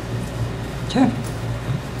assistance. Okay.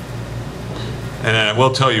 And I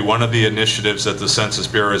will tell you, one of the initiatives that the Census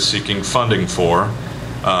Bureau is seeking funding for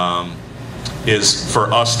is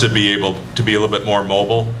for us to be able to be a little bit more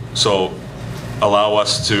mobile. So allow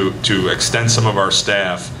us to extend some of our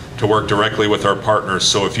staff to work directly with our partners.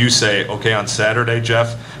 So if you say, okay, on Saturday,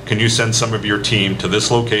 Jeff, can you send some of your team to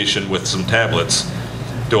this location with some tablets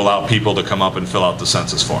to allow people to come up and fill out the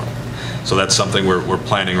census form? So that's something we're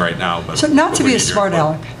planning right now. But so not to be a smart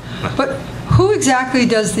aleck, but who exactly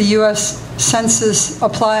does the U.S. Census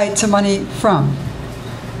apply to money from?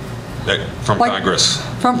 From Congress.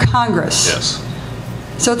 From Congress? Yes.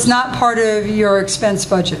 So it's not part of your expense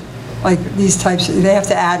budget, like these types, they have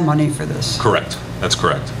to add money for this? Correct. That's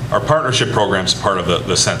correct. Our partnership program is part of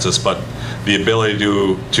the census, but the ability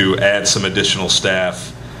to add some additional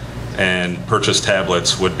staff and purchase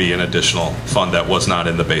tablets would be an additional fund that was not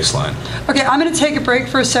in the baseline. Okay, I'm going to take a break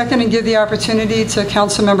for a second and give the opportunity to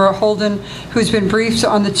Councilmember Holden, who's been briefed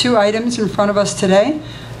on the 2 items in front of us today.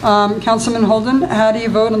 Councilman Holden, how do you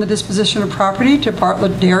vote on the disposition of property to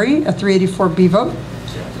Bartlett Dairy, a 384B vote?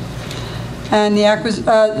 And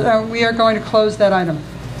the we are going to close that item,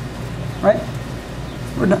 right?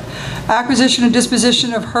 We're done. Acquisition and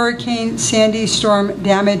disposition of Hurricane Sandy storm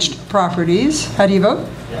damaged properties. How do you vote?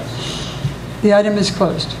 Yes. The item is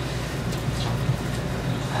closed.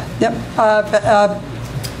 Yep.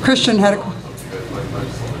 Christian had a...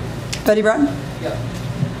 Betty Bratton? Yeah.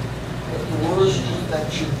 The lawyers just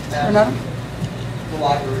mentioned that Renata? the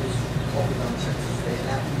library is open on Census Day, and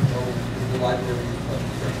that we know the library is open.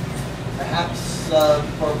 Perhaps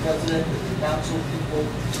Borough President and the council people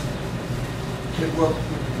can work with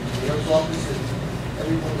the mayor's office and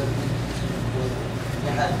everyone that we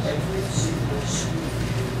to have every single school in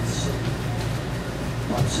the city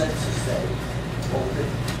on Census Day open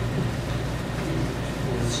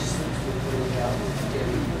for assistance with filling out,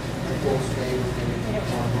 getting calls day, or getting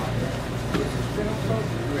online.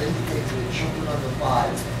 You're indicating that children under 5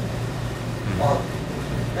 are,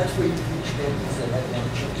 that's where you reach families that have young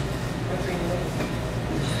children.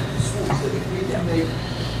 Schools that if we can make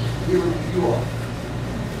here in New York,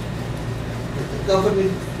 the government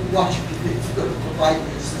in Washington is going to provide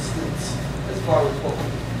the assistance as far as what we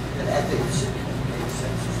can have a city make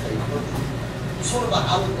census day. It's sort of a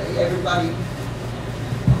holiday, everybody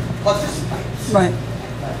participates. Right.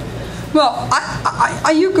 Well,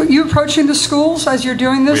 are you approaching the schools as you're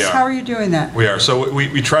doing this? We are. How are you doing that? We are. So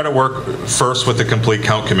we try to work first with the complete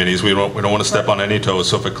count committees. We don't want to step on any toes.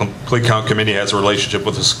 So if a complete count committee has a relationship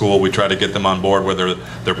with a school, we try to get them on board whether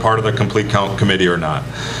they're part of the complete count committee or not.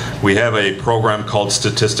 We have a program called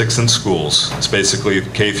Statistics in Schools. It's basically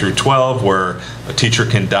K through 12 where a teacher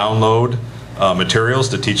can download materials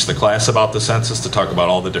to teach the class about the census, to talk about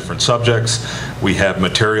all the different subjects. We have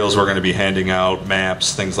materials we're going to be handing out,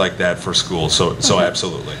 maps, things like that for schools. So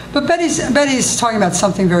absolutely. But Betty's talking about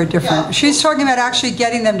something very different. Yeah. She's talking about actually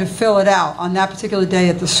getting them to fill it out on that particular day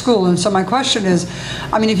at the school. And so my question is,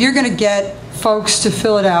 I mean, if you're going to get folks to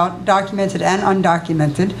fill it out, documented and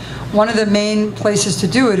undocumented, one of the main places to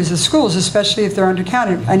do it is the schools, especially if they're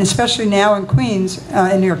undercounted. And especially now in Queens,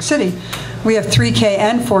 in New York City, we have 3K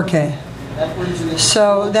and 4K.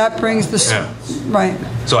 So that brings the... Right.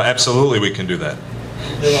 So absolutely we can do that.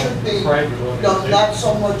 It should be not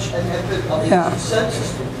so much an effort of the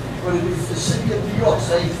census, but it is the city of New York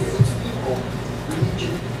saying to its people, we need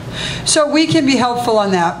you. So we can be helpful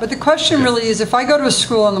on that. But the question really is, if I go to a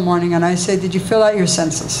school in the morning and I say, did you fill out your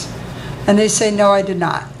census? And they say, no, I did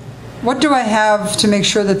not. What do I have to make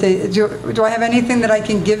sure that they... Do I have anything that I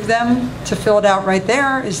can give them to fill it out right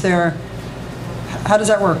there? Is there... How does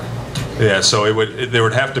that work? Yeah, so there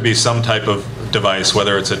would have to be some type of device,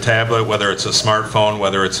 whether it's a tablet, whether it's a smartphone,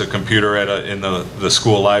 whether it's a computer in the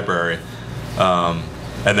school library, and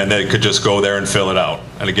then they could just go there and fill it out.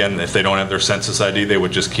 And again, if they don't have their census ID, they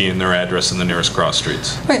would just key in their address in the nearest cross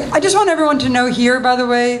streets. Wait, I just want everyone to know here, by the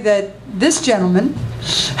way, that this gentleman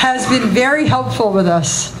has been very helpful with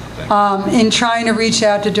us in trying to reach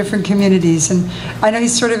out to different communities. And I know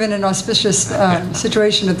he's sort of in an auspicious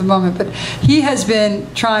situation at the moment, but he has been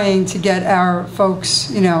trying to get our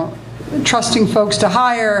folks, you know, trusting folks to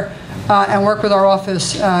hire and work with our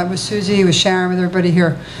office, with Susie, with Sharon, with everybody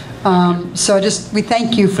here. So we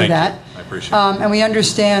thank you for that. I appreciate it. And we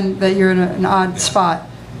understand that you're in an odd spot.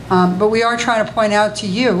 But we are trying to point out to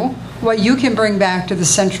you what you can bring back to the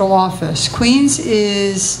central office. Queens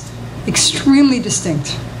is extremely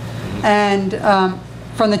distinct. And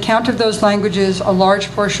from the count of those languages, a large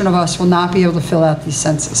portion of us will not be able to fill out these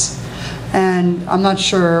census. And I'm not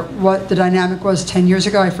sure what the dynamic was 10 years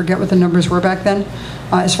ago. I forget what the numbers were back then,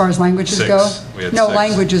 as far as languages go. No,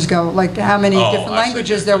 languages go, like how many different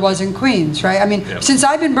languages there was in Queens, right? I mean, since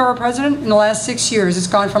I've been borough president in the last 6 years, it's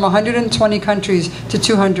gone from 120 countries to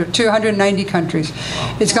 290 countries.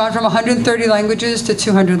 Wow. It's gone from 130 languages to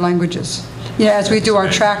 200 languages. You know, as we do our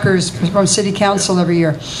trackers from City Council every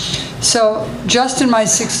year. So just in my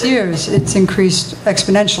 6 years, it's increased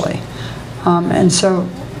exponentially. And so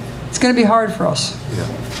it's going to be hard for us. Yeah.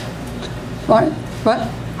 What?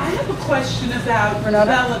 I have a question about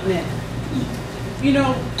development. You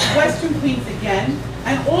know, Western Queens again,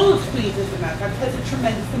 and all of Queens as a matter of fact, has a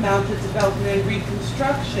tremendous amount of development and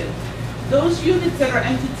reconstruction. Those units that are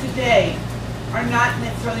empty today are not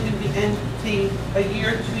necessarily going to be empty a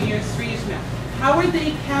year, 2 years, 3 years from now. How are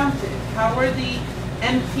they counted? How are the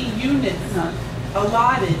empty units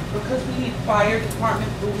allotted? Because we need fire department,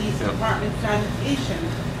 police department, sanitation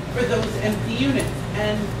for those empty units.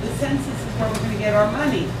 And the census is where we're going to get our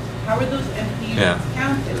money. How are those empty units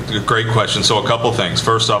counted? It's a great question. So a couple things.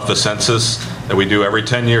 First off, the census that we do every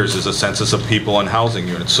 10 years is a census of people in housing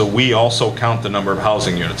units. So we also count the number of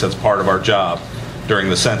housing units. That's part of our job during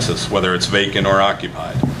the census, whether it's vacant or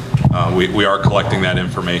occupied. We are collecting that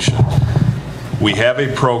information. We have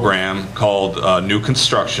a program called New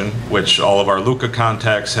Construction, which all of our LUCA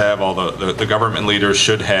contacts have, all the government leaders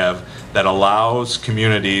should have, that allows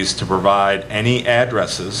communities to provide any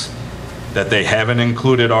addresses that they haven't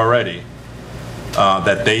included already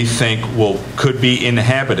that they think could be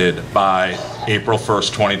inhabited by April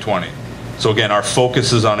 1st, 2020. So again, our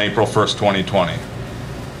focus is on April 1st, 2020.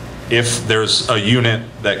 If there's a unit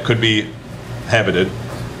that could be habited,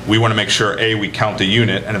 we want to make sure, A, we count the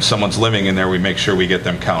unit, and if someone's living in there, we make sure we get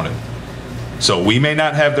them counted. So we may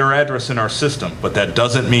not have their address in our system, but that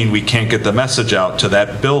doesn't mean we can't get the message out to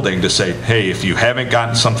that building to say, hey, if you haven't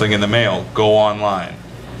gotten something in the mail, go online.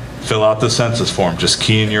 Fill out the census form, just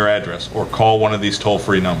key in your address, or call one of these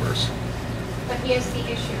toll-free numbers. But here's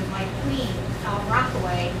the issue. Like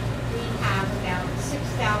Rockaway, we have about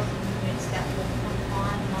 6,000 units that will come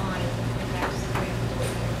online in the next 3 or 4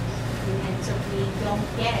 years. And so we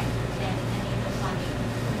don't get then any of the funding,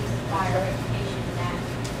 police, fire, education, that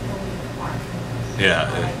will be required.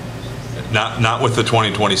 Yeah, not with the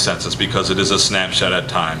 2020 census, because it is a snapshot at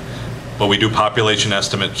time. But we do population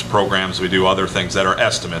estimates programs, we do other things that are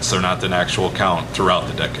estimates, they're not an actual count throughout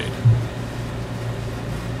the decade.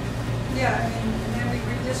 Yeah, I mean, and then we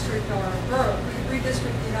redistrict our borough, we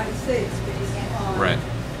redistrict the United States based on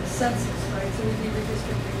the census, right? So we'd be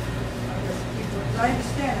redistricting people. Because I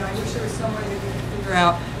understand, I wish there was some way that we could figure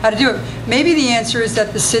out how to do it. Maybe the answer is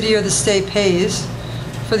that the city or the state pays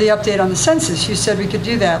for the update on the census. You said we could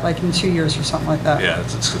do that like in 2 years or something like that. Yeah,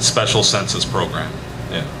 it's a special census program.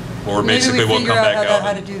 Yeah. Or Maybe basically we'll come back out.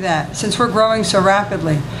 How to do that. Since we're growing so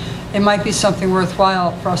rapidly, it might be something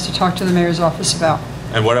worthwhile for us to talk to the mayor's office about.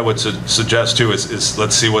 And what I would suggest too is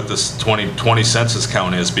let's see what this 2020 census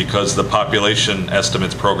count is, because the population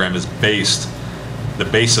estimates program is the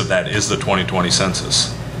base of that is the 2020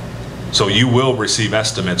 census. So you will receive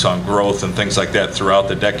estimates on growth and things like that throughout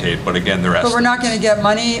the decade, but again, they're estimates. But we're not going to get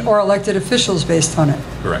money or elected officials based on it.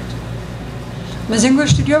 Correct. Ms.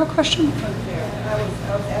 English, did you have a question? I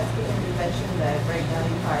was asking, and you mentioned that right now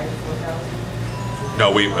you hired 4,000.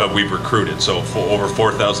 No, we've recruited. So over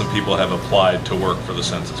 4,000 people have applied to work for the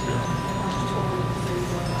Census Bureau.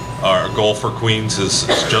 Our goal for Queens is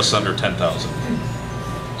just under 10,000.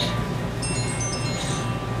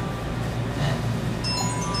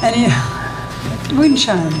 Any wind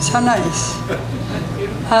chimes? How nice.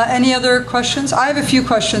 Any other questions? I have a few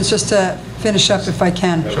questions just to finish up if I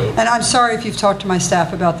can. And I'm sorry if you've talked to my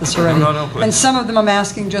staff about this already. No, please. And some of them I'm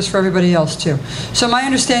asking just for everybody else too. So my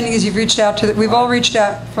understanding is you've reached out to, we've all reached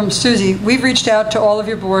out, from Susie, we've reached out to all of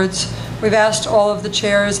your boards. We've asked all of the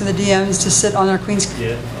chairs and the DMs to sit on our Queens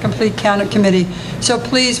Complete Count Committee. So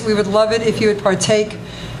please, we would love it if you would partake.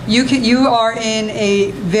 You are in a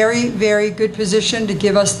very, very good position to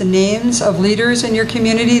give us the names of leaders in your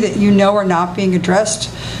community that you know are not being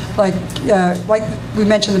addressed. Like we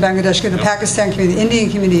mentioned the Bangladesh community, the Pakistan community, the Indian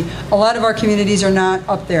community. A lot of our communities are not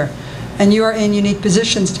up there. And you are in unique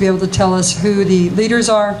positions to be able to tell us who the leaders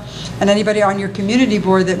are and anybody on your community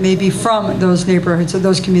board that may be from those neighborhoods or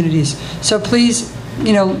those communities. So please,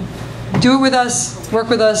 do it with us, work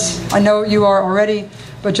with us. I know you are already,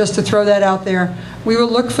 but just to throw that out there. We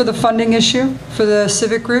will look for the funding issue for the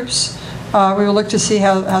civic groups. We will look to see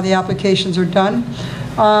how the applications are done.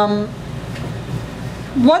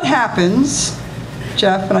 What happens,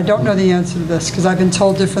 Jeff, and I don't know the answer to this because I've been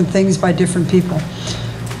told different things by different people.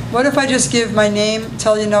 What if I just give my name,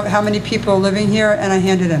 tell you how many people are living here, and I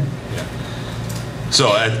hand it in?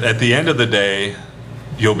 So at the end of the day,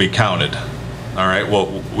 you'll be counted. All right,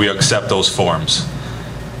 well, we accept those forms.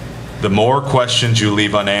 The more questions you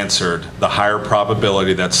leave unanswered, the higher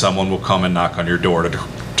probability that someone will come and knock on your door to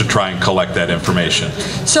try and collect that information.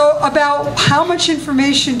 So about how much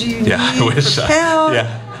information do you need to count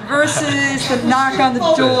versus the knock on the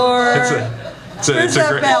door? Where's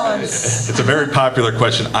that balance? It's a very popular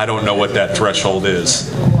question. I don't know what that threshold is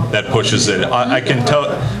that pushes it. I can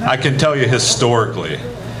tell you historically,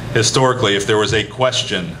 if there was a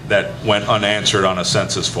question that went unanswered on a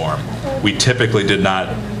census form, we typically did not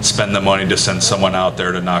spend the money to send someone out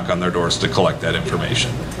there to knock on their doors to collect that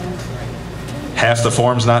information. Half the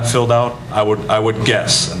form's not filled out, I would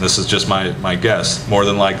guess, and this is just my guess, more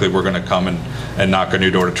than likely we're going to come and knock on your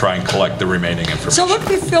door to try and collect the remaining information. So what if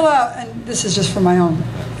you fill out, and this is just for my own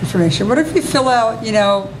information, what if you fill out,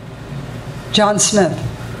 John Smith,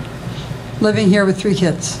 living here with 3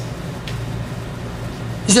 kids?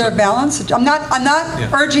 Is there a balance? I'm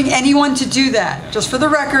not urging anyone to do that. Just for the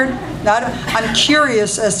record, I'm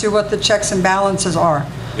curious as to what the checks and balances are.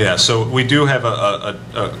 Yeah, so we do have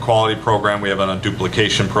a quality program. We have a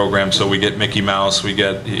duplication program. So we get Mickey Mouse, we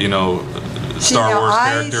get Star Wars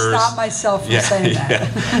I characters. stop myself from saying that.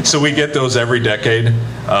 Yeah. So we get those every decade.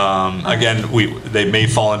 Again, they may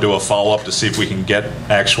fall into a follow-up to see if we can get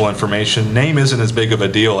actual information. Name isn't as big of a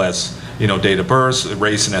deal as, you know, date of birth,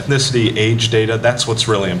 race and ethnicity, age data. That's what's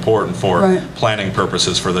really important for planning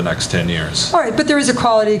purposes for the next 10 years. All right, but there is a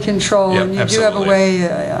quality control, Yep, and you absolutely. do have a way,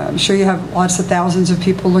 I'm sure you have lots of thousands of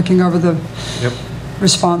people looking over the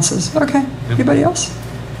responses. Okay, anybody else?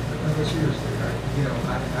 No, seriously, you know, I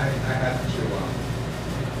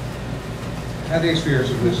had the experience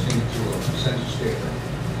of listening to a census taker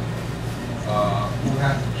who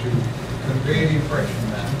had to convey the impression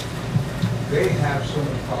that they have so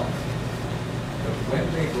much power, but when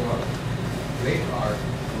they go out, they are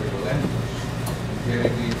relentless in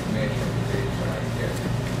getting the information that they desire to get.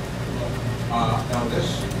 Now this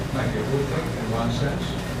might be a good thing in one sense,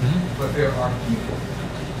 but there are people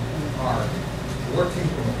who are working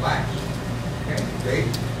from a class, and they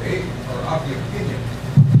are of the opinion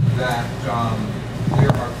that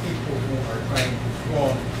there are people who are trying to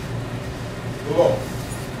flaunt the law,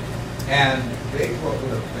 and they go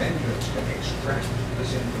with a vengeance to extract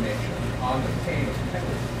this information on the pain of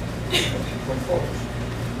penalty from folks.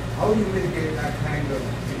 How do you mitigate that kind of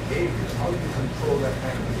behavior? How do you control that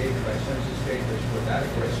kind of behavior by census takers who are that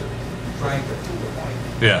aggressive, trying to prove a point?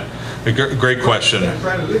 Yeah, great question. They're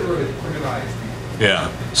trying to literally criminalize people.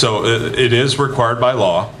 Yeah, so it is required by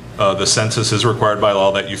law. The census is required by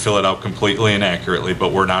law that you fill it out completely and accurately,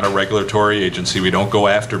 but we're not a regulatory agency. We don't go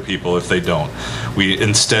after people if they don't. We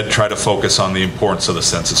instead try to focus on the importance of the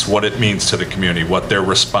census, what it means to the community, what their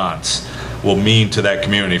response will mean to that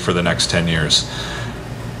community for the next 10 years.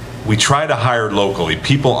 We try to hire locally.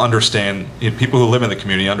 People understand, people who live in the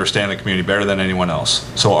community understand the community better than anyone else.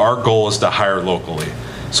 So our goal is to hire locally.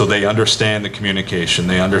 So they understand the communication.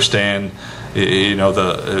 They understand, you know,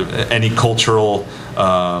 any cultural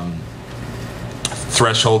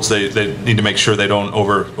thresholds. They need to make sure they don't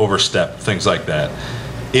overstep, things like that.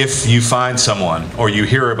 If you find someone or you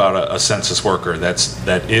hear about a census worker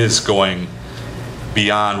that is going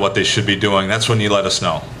beyond what they should be doing, that's when you let us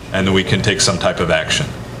know, and then we can take some type of action.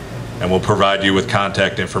 And we'll provide you with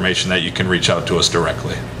contact information that you can reach out to us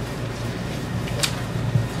directly.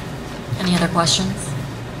 Any other questions?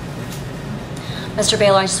 Mr.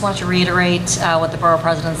 Baylor, I just wanted to reiterate what the borough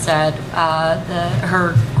president said.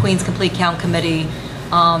 Her Queens Complete Count Committee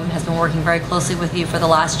has been working very closely with you for the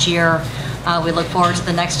last year. We look forward to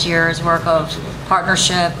the next year's work of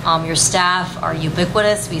partnership. Your staff are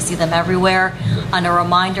ubiquitous. We see them everywhere. And a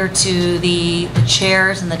reminder to the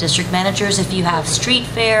chairs and the district managers, if you have street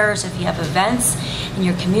fairs, if you have events in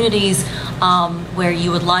your communities where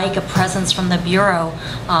you would like a presence from the Bureau,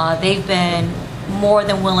 they've been more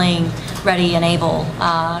than willing, ready and able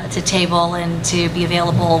to table and to be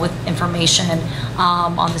available with information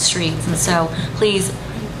on the streets. And so please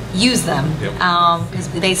use them, because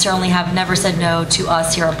they certainly have never said no to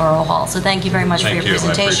us here at Borough Hall. So thank you very much for your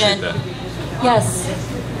presentation. I appreciate that. Yes.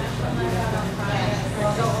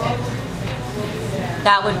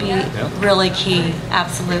 That would be really key,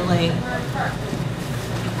 absolutely.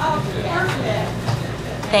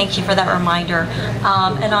 Thank you for that reminder.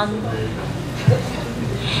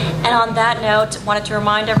 And on that note, wanted to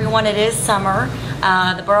remind everyone it is summer.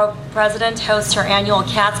 The borough president hosts her annual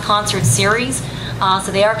Cats Concert Series.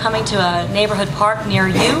 So they are coming to a neighborhood park near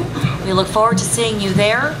you. We look forward to seeing you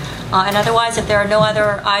there. And otherwise, if there are no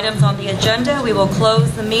other items on the agenda, we will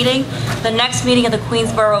close the meeting. The next meeting of the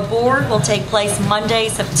Queensborough Board will take place Monday,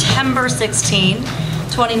 September 16,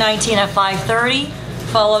 2019 at 5:30,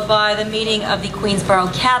 followed by the meeting of the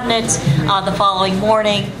Queensborough Cabinet the following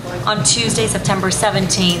morning on Tuesday, September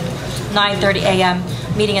 17th, 9:30 a.m.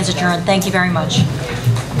 Meeting is adjourned. Thank you very much.